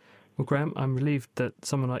 Well, Graham, I'm relieved that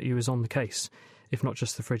someone like you is on the case, if not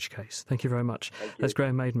just the fridge case. Thank you very much. That's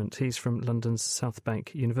Graham Maidment. He's from London's South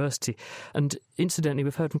Bank University. And incidentally,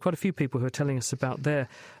 we've heard from quite a few people who are telling us about their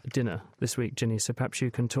dinner this week, Ginny, so perhaps you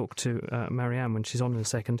can talk to Marianne when she's on in a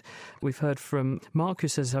second. We've heard from Mark, who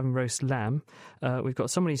says he's having roast lamb. We've got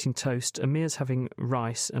someone eating toast. Amir's having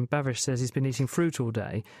rice. And Bavish says he's been eating fruit all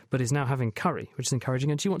day, but is now having curry, which is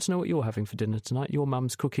encouraging. And do you want to know what you're having for dinner tonight? Your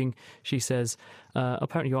mum's cooking, she says.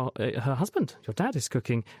 Apparently her husband, your dad, is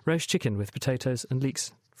cooking roast chicken with potatoes and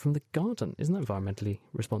leeks from the garden. Isn't that environmentally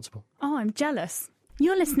responsible? Oh, I'm jealous.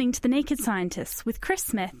 You're listening to The Naked Scientists with Chris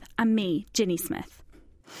Smith and me, Ginny Smith.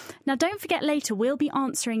 Now, don't forget later we'll be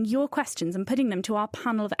answering your questions and putting them to our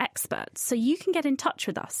panel of experts, so you can get in touch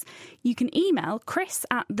with us. You can email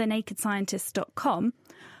chris@thenakedscientists.com,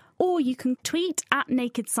 or you can tweet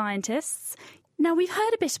 @nakedscientists. Now, we've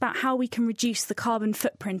heard a bit about how we can reduce the carbon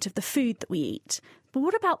footprint of the food that we eat, but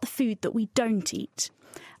what about the food that we don't eat?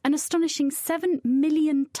 An astonishing 7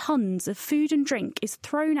 million tonnes of food and drink is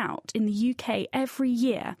thrown out in the UK every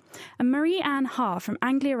year. And Marie-Anne Haar from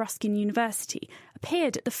Anglia Ruskin University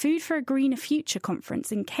appeared at the Food for a Greener Future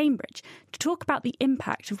conference in Cambridge to talk about the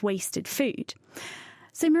impact of wasted food.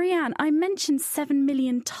 So, Marie-Anne, I mentioned 7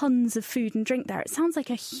 million tonnes of food and drink there. It sounds like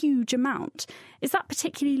a huge amount. Is that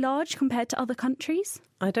particularly large compared to other countries?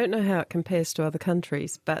 I don't know how it compares to other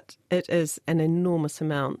countries, but it is an enormous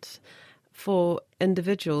amount. For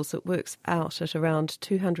individuals, it works out at around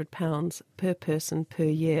 £200 per person per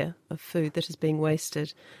year of food that is being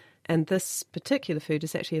wasted. And this particular food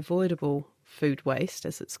is actually avoidable food waste,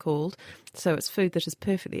 as it's called. So it's food that is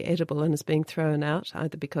perfectly edible and is being thrown out,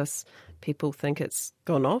 either because people think it's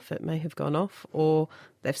gone off, it may have gone off, or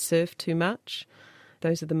they've served too much.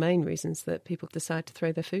 Those are the main reasons that people decide to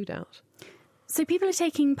throw their food out. So people are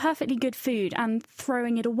taking perfectly good food and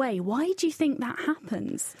throwing it away. Why do you think that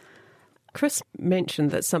happens? Chris mentioned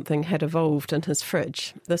that something had evolved in his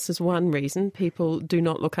fridge. This is one reason. People do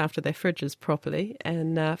not look after their fridges properly,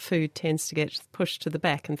 and food tends to get pushed to the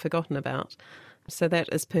back and forgotten about. So that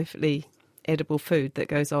is perfectly edible food that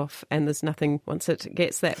goes off, and there's nothing, once it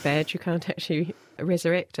gets that bad, you can't actually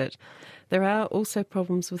resurrect it. There are also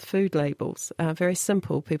problems with food labels. Very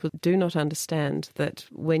simple. People do not understand that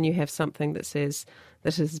when you have something that says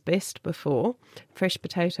that is best before, fresh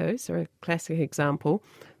potatoes are a classic example.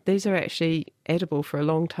 These are actually edible for a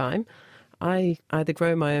long time. I either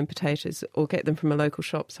grow my own potatoes or get them from a local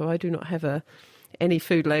shop, so I do not have any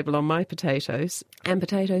food label on my potatoes. And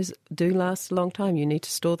potatoes do last a long time. You need to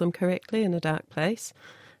store them correctly in a dark place,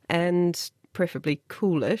 and preferably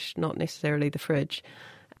coolish, not necessarily the fridge.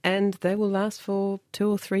 And they will last for 2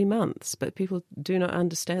 or 3 months. But people do not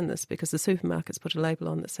understand this because the supermarkets put a label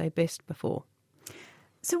on that say best before.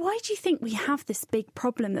 So why do you think we have this big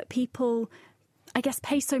problem that people, I guess,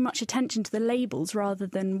 pay so much attention to the labels rather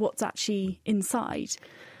than what's actually inside?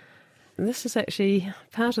 This is actually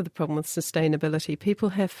part of the problem with sustainability. People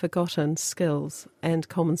have forgotten skills and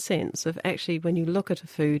common sense of actually when you look at a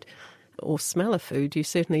food or smell a food, you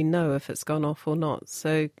certainly know if it's gone off or not.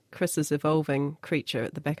 So Chris's evolving creature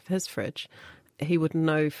at the back of his fridge, he would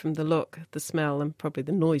know from the look, the smell and probably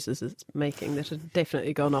the noises it's making that it had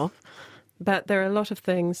definitely gone off. But there are a lot of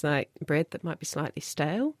things like bread that might be slightly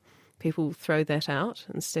stale. People throw that out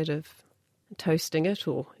instead of toasting it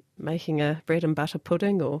or making a bread and butter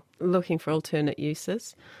pudding or looking for alternate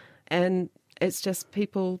uses. And it's just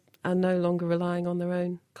people are no longer relying on their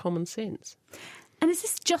own common sense. And is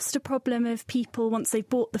this just a problem of people, once they've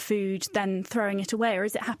bought the food, then throwing it away, or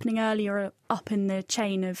is it happening earlier up in the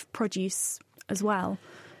chain of produce as well?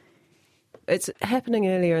 It's happening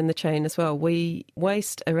earlier in the chain as well. We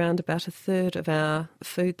waste around about a third of our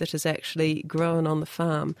food that is actually grown on the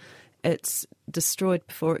farm. It's destroyed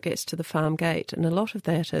before it gets to the farm gate. And a lot of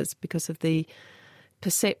that is because of the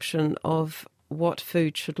perception of what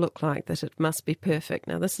food should look like, that it must be perfect.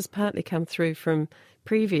 Now, this has partly come through from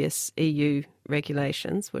previous EU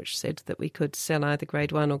regulations, which said that we could sell either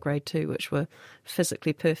grade 1 or grade 2, which were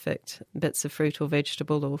physically perfect bits of fruit or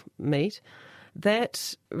vegetable or meat.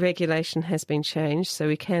 That regulation has been changed, so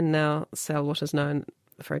we can now sell what is known,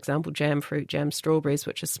 for example, jam fruit, jam strawberries,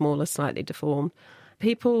 which are smaller, slightly deformed.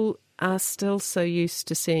 People are still so used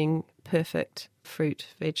to seeing perfect fruit,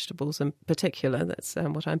 vegetables in particular, that's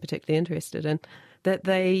what I'm particularly interested in, that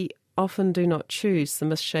they often do not choose the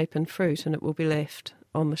misshapen fruit and it will be left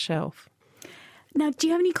on the shelf. Now, do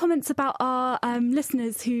you have any comments about our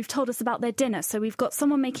listeners who've told us about their dinner? So we've got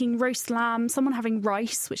someone making roast lamb, someone having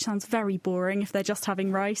rice, which sounds very boring if they're just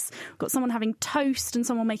having rice. We've got someone having toast and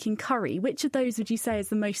someone making curry. Which of those would you say is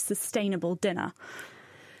the most sustainable dinner?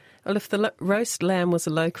 Well, if the roast lamb was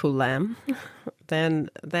a local lamb,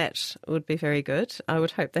 then that would be very good. I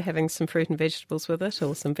would hope they're having some fruit and vegetables with it,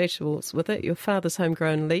 or some vegetables with it. Your father's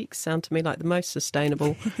homegrown leeks sound to me like the most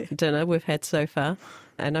sustainable dinner we've had so far.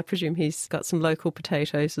 And I presume he's got some local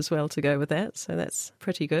potatoes as well to go with that, so that's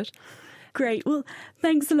pretty good. Great. Well,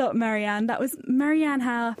 thanks a lot, Marianne. That was Marianne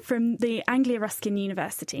Howe from the Anglia Ruskin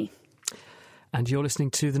University. And you're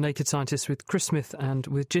listening to The Naked Scientist with Chris Smith and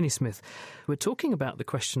with Ginny Smith. We're talking about the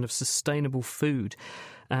question of sustainable food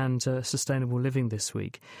and sustainable living this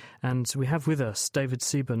week. And we have with us David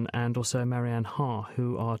Seaborn and also Marianne Howe,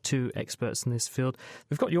 who are two experts in this field.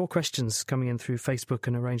 We've got your questions coming in through Facebook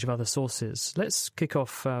and a range of other sources. Let's kick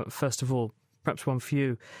off, first of all, perhaps one for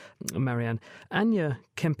you, Marianne. Anya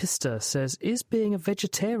Kempista says, is being a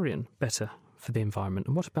vegetarian better for the environment?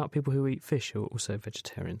 And what about people who eat fish who are also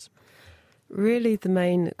vegetarians? Really, the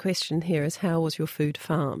main question here is, how was your food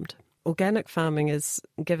farmed? Organic farming is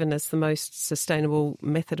given as the most sustainable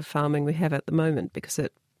method of farming we have at the moment because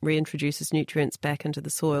it reintroduces nutrients back into the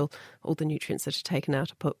soil. All the nutrients that are taken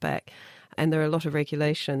out are put back. And there are a lot of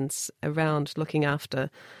regulations around looking after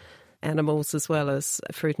animals as well as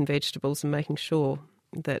fruit and vegetables and making sure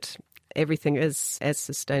that everything is as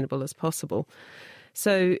sustainable as possible.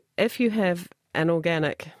 So if you have an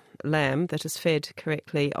organic lamb that is fed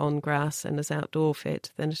correctly on grass and is outdoor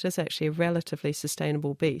fed, then it is actually a relatively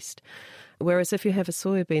sustainable beast. Whereas if you have a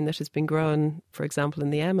soybean that has been grown, for example,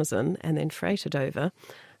 in the Amazon and then freighted over,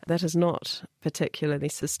 that is not particularly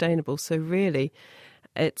sustainable. So really,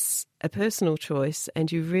 it's a personal choice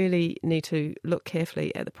and you really need to look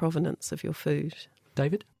carefully at the provenance of your food.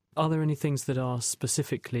 David, are there any things that are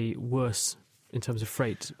specifically worse in terms of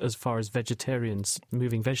freight as far as vegetarians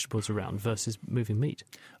moving vegetables around versus moving meat?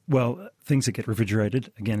 Well, things that get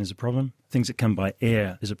refrigerated, again, is a problem. Things that come by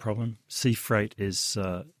air is a problem. Sea freight is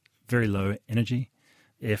very low energy.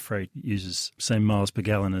 Air freight uses same miles per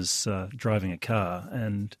gallon as driving a car,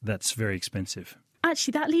 and that's very expensive.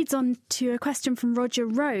 Actually, that leads on to a question from Roger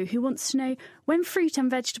Rowe, who wants to know, when fruit and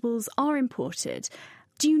vegetables are imported,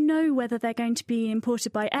 do you know whether they're going to be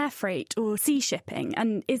imported by air freight or sea shipping?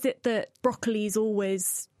 And is it that broccoli is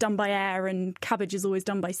always done by air and cabbage is always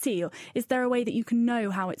done by sea? Or is there a way that you can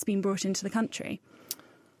know how it's been brought into the country?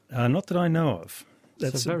 Not that I know of.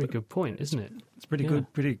 That's a very good point, isn't it? It's pretty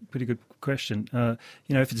good, pretty good question.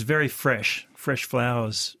 If it's very fresh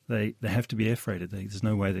flowers, they have to be air freighted. There's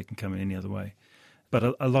no way they can come in any other way.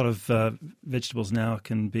 But a lot of vegetables now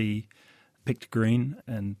can be picked green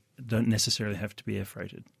and don't necessarily have to be air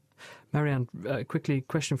freighted. Marianne, quickly,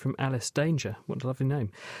 question from Alice Danger. What a lovely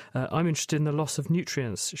name. I'm interested in the loss of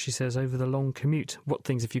nutrients, she says, over the long commute. What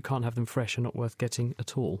things, if you can't have them fresh, are not worth getting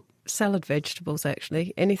at all? Salad vegetables,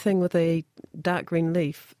 actually. Anything with a dark green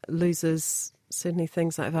leaf loses certainly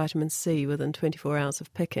things like vitamin C within 24 hours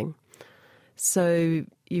of picking. So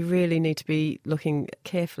you really need to be looking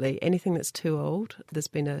carefully. Anything that's too old, there's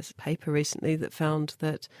been a paper recently that found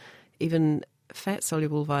that even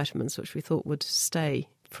fat-soluble vitamins, which we thought would stay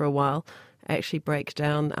for a while, actually break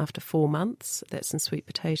down after 4 months. That's in sweet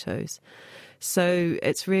potatoes. So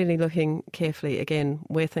it's really looking carefully, again,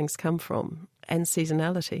 where things come from and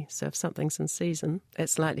seasonality. So if something's in season,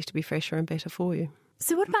 it's likely to be fresher and better for you.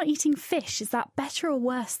 So what about eating fish? Is that better or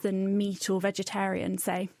worse than meat or vegetarian,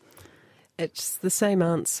 say? It's the same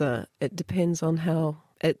answer. It depends on how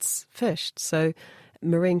it's fished. So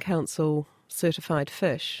Marine Council certified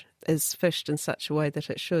fish is fished in such a way that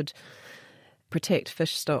it should protect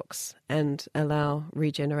fish stocks and allow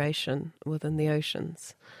regeneration within the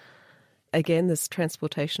oceans. Again, there's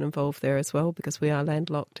transportation involved there as well because we are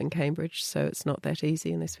landlocked in Cambridge, so it's not that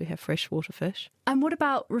easy unless we have freshwater fish. And what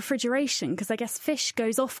about refrigeration? Because I guess fish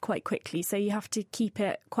goes off quite quickly, so you have to keep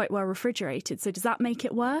it quite well refrigerated. So does that make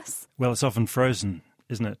it worse? Well, it's often frozen,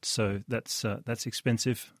 isn't it? So that's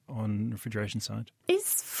expensive on the refrigeration side.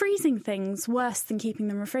 Is freezing things worse than keeping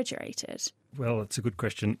them refrigerated? Well, it's a good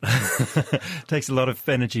question. It takes a lot of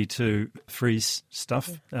energy to freeze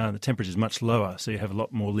stuff. The temperature is much lower, so you have a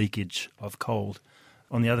lot more leakage of cold.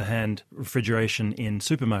 On the other hand, refrigeration in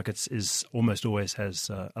supermarkets is almost always has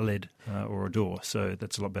a lid or a door, so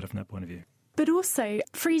that's a lot better from that point of view. But also,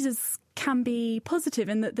 freezers can be positive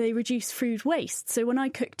in that they reduce food waste. So when I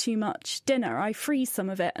cook too much dinner, I freeze some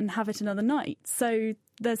of it and have it another night. So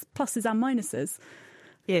there's pluses and minuses.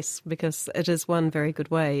 Yes, because it is one very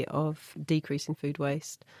good way of decreasing food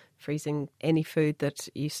waste, freezing any food that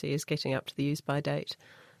you see is getting up to the use-by date.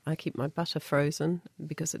 I keep my butter frozen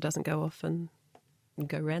because it doesn't go off and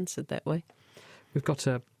go rancid that way. We've got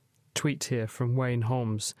a tweet here from Wayne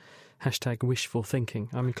Holmes, #wishful thinking.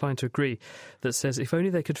 I'm inclined to agree, that says if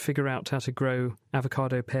only they could figure out how to grow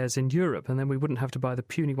avocado pears in Europe, and then we wouldn't have to buy the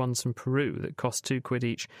puny ones from Peru that cost £2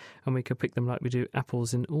 each, and we could pick them like we do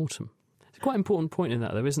apples in autumn. Quite an important point in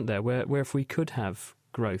that, though, isn't there? Where if we could have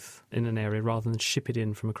growth in an area rather than ship it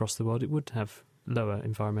in from across the world, it would have lower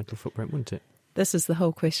environmental footprint, wouldn't it? This is the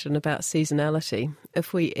whole question about seasonality.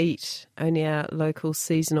 If we eat only our local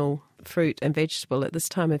seasonal fruit and vegetable at this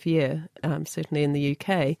time of year, certainly in the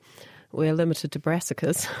UK, we're limited to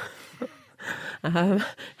brassicas.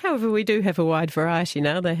 However, we do have a wide variety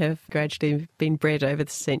now. They have gradually been bred over the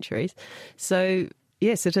centuries. So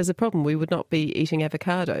yes, it is a problem. We would not be eating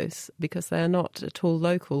avocados because they are not at all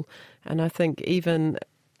local. And I think even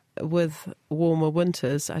with warmer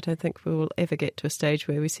winters, I don't think we will ever get to a stage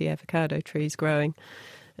where we see avocado trees growing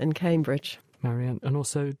in Cambridge. Marianne, and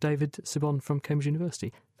also David Sibon from Cambridge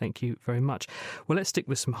University. Thank you very much. Well, let's stick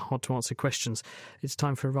with some hard-to-answer questions. It's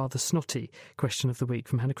time for a rather snotty question of the week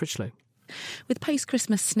from Hannah Critchlow. With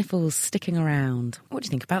post-Christmas sniffles sticking around, what do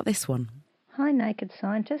you think about this one? Hi, Naked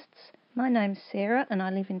Scientists. My name's Sarah and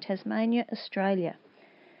I live in Tasmania, Australia.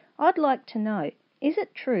 I'd like to know, is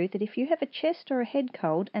it true that if you have a chest or a head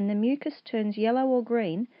cold and the mucus turns yellow or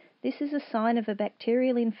green, this is a sign of a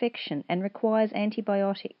bacterial infection and requires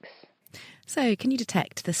antibiotics? So, can you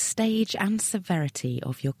detect the stage and severity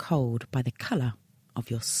of your cold by the colour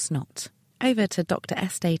of your snot? Over to Dr.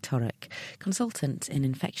 Estee Torek, consultant in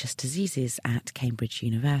infectious diseases at Cambridge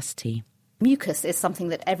University. Mucus is something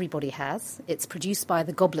that everybody has. It's produced by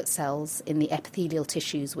the goblet cells in the epithelial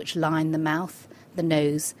tissues which line the mouth, the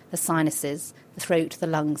nose, the sinuses, the throat, the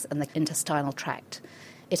lungs and the intestinal tract.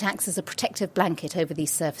 It acts as a protective blanket over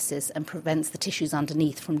these surfaces and prevents the tissues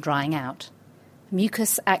underneath from drying out.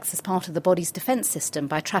 Mucus acts as part of the body's defence system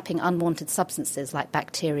by trapping unwanted substances like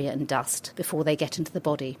bacteria and dust before they get into the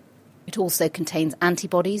body. It also contains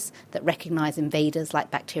antibodies that recognise invaders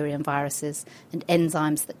like bacteria and viruses, and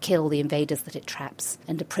enzymes that kill the invaders that it traps,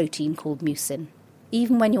 and a protein called mucin.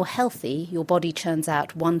 Even when you're healthy, your body churns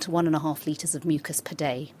out 1 to 1.5 litres of mucus per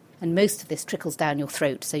day, and most of this trickles down your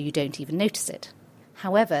throat so you don't even notice it.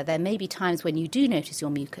 However, there may be times when you do notice your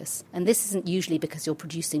mucus, and this isn't usually because you're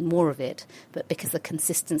producing more of it, but because the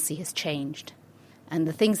consistency has changed. And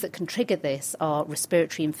the things that can trigger this are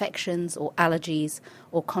respiratory infections or allergies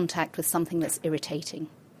or contact with something that's irritating.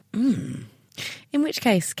 In which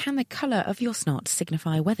case, can the colour of your snot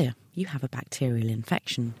signify whether you have a bacterial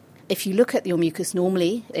infection? If you look at your mucus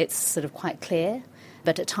normally, it's sort of quite clear,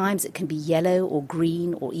 but at times it can be yellow or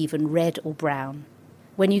green or even red or brown.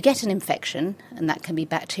 When you get an infection, and that can be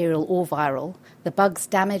bacterial or viral, the bugs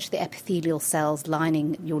damage the epithelial cells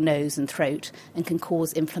lining your nose and throat and can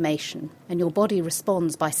cause inflammation. And your body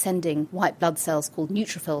responds by sending white blood cells called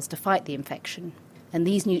neutrophils to fight the infection. And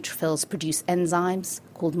these neutrophils produce enzymes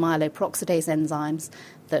called myeloperoxidase enzymes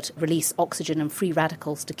that release oxygen and free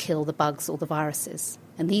radicals to kill the bugs or the viruses.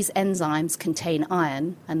 And these enzymes contain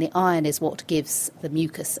iron, and the iron is what gives the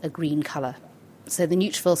mucus a green colour. So the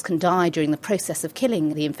neutrophils can die during the process of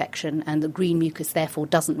killing the infection, and the green mucus therefore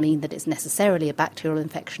doesn't mean that it's necessarily a bacterial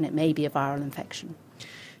infection, it may be a viral infection.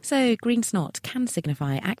 So green snot can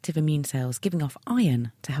signify active immune cells giving off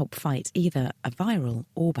iron to help fight either a viral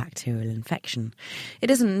or bacterial infection. It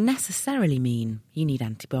doesn't necessarily mean you need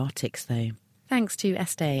antibiotics though. Thanks to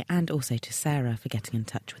Estee and also to Sarah for getting in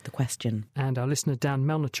touch with the question. And our listener Dan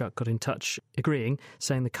Melnichuk got in touch, agreeing,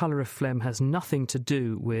 saying the colour of phlegm has nothing to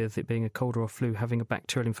do with it being a cold or a flu having a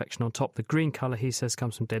bacterial infection on top. The green colour, he says,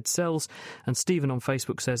 comes from dead cells. And Stephen on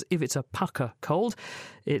Facebook says, if it's a pucker cold,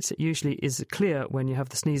 it usually is clear when you have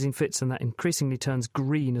the sneezing fits, and that increasingly turns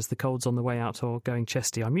green as the cold's on the way out or going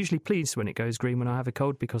chesty. I'm usually pleased when it goes green when I have a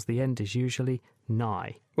cold because the end is usually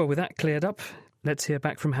nigh. Well, with that cleared up, let's hear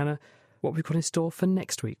back from Hannah what we've got in store for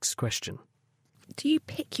next week's question. Do you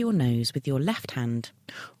pick your nose with your left hand,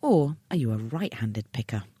 or are you a right-handed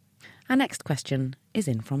picker? Our next question is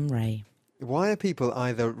in from Ray. Why are people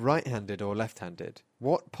either right-handed or left-handed?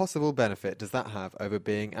 What possible benefit does that have over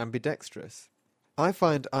being ambidextrous? I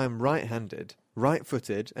find I'm right-handed,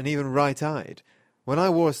 right-footed, and even right-eyed. When I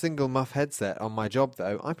wore a single muff headset on my job,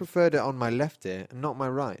 though, I preferred it on my left ear and not my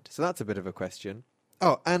right, so that's a bit of a question.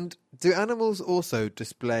 Oh, and do animals also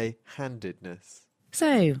display handedness?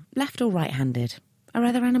 So, left or right-handed? Are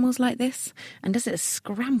other animals like this? And does it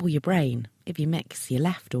scramble your brain if you mix your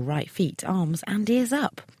left or right feet, arms and ears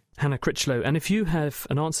up? Hannah Critchlow. And if you have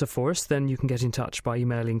an answer for us, then you can get in touch by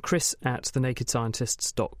emailing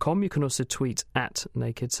chris@thenakedscientists.com. You can also tweet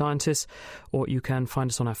 @nakedscientists, or you can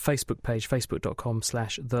find us on our Facebook page,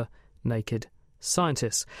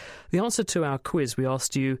 facebook.com/thenakedscientists. The answer to our quiz, we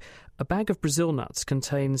asked you, a bag of Brazil nuts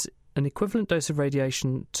contains an equivalent dose of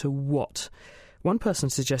radiation to what? One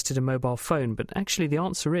person suggested a mobile phone, but actually the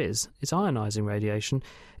answer is, it's ionising radiation.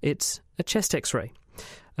 It's a chest X-ray.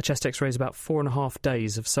 A chest X-ray is about 4.5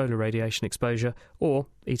 days of solar radiation exposure, or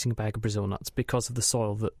eating a bag of Brazil nuts because of the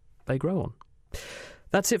soil that they grow on.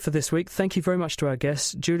 That's it for this week. Thank you very much to our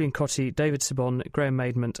guests, Julian Cotty, David Sibon, Graham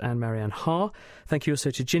Maidment and Marianne Haar. Thank you also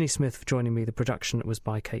to Ginny Smith for joining me. The production was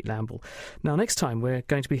by Kate Lamble. Now, next time we're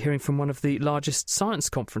going to be hearing from one of the largest science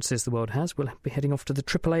conferences the world has. We'll be heading off to the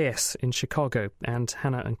AAAS in Chicago, and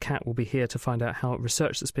Hannah and Kat will be here to find out how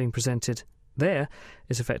research that's being presented there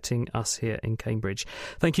is affecting us here in Cambridge.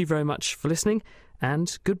 Thank you very much for listening,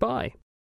 and goodbye.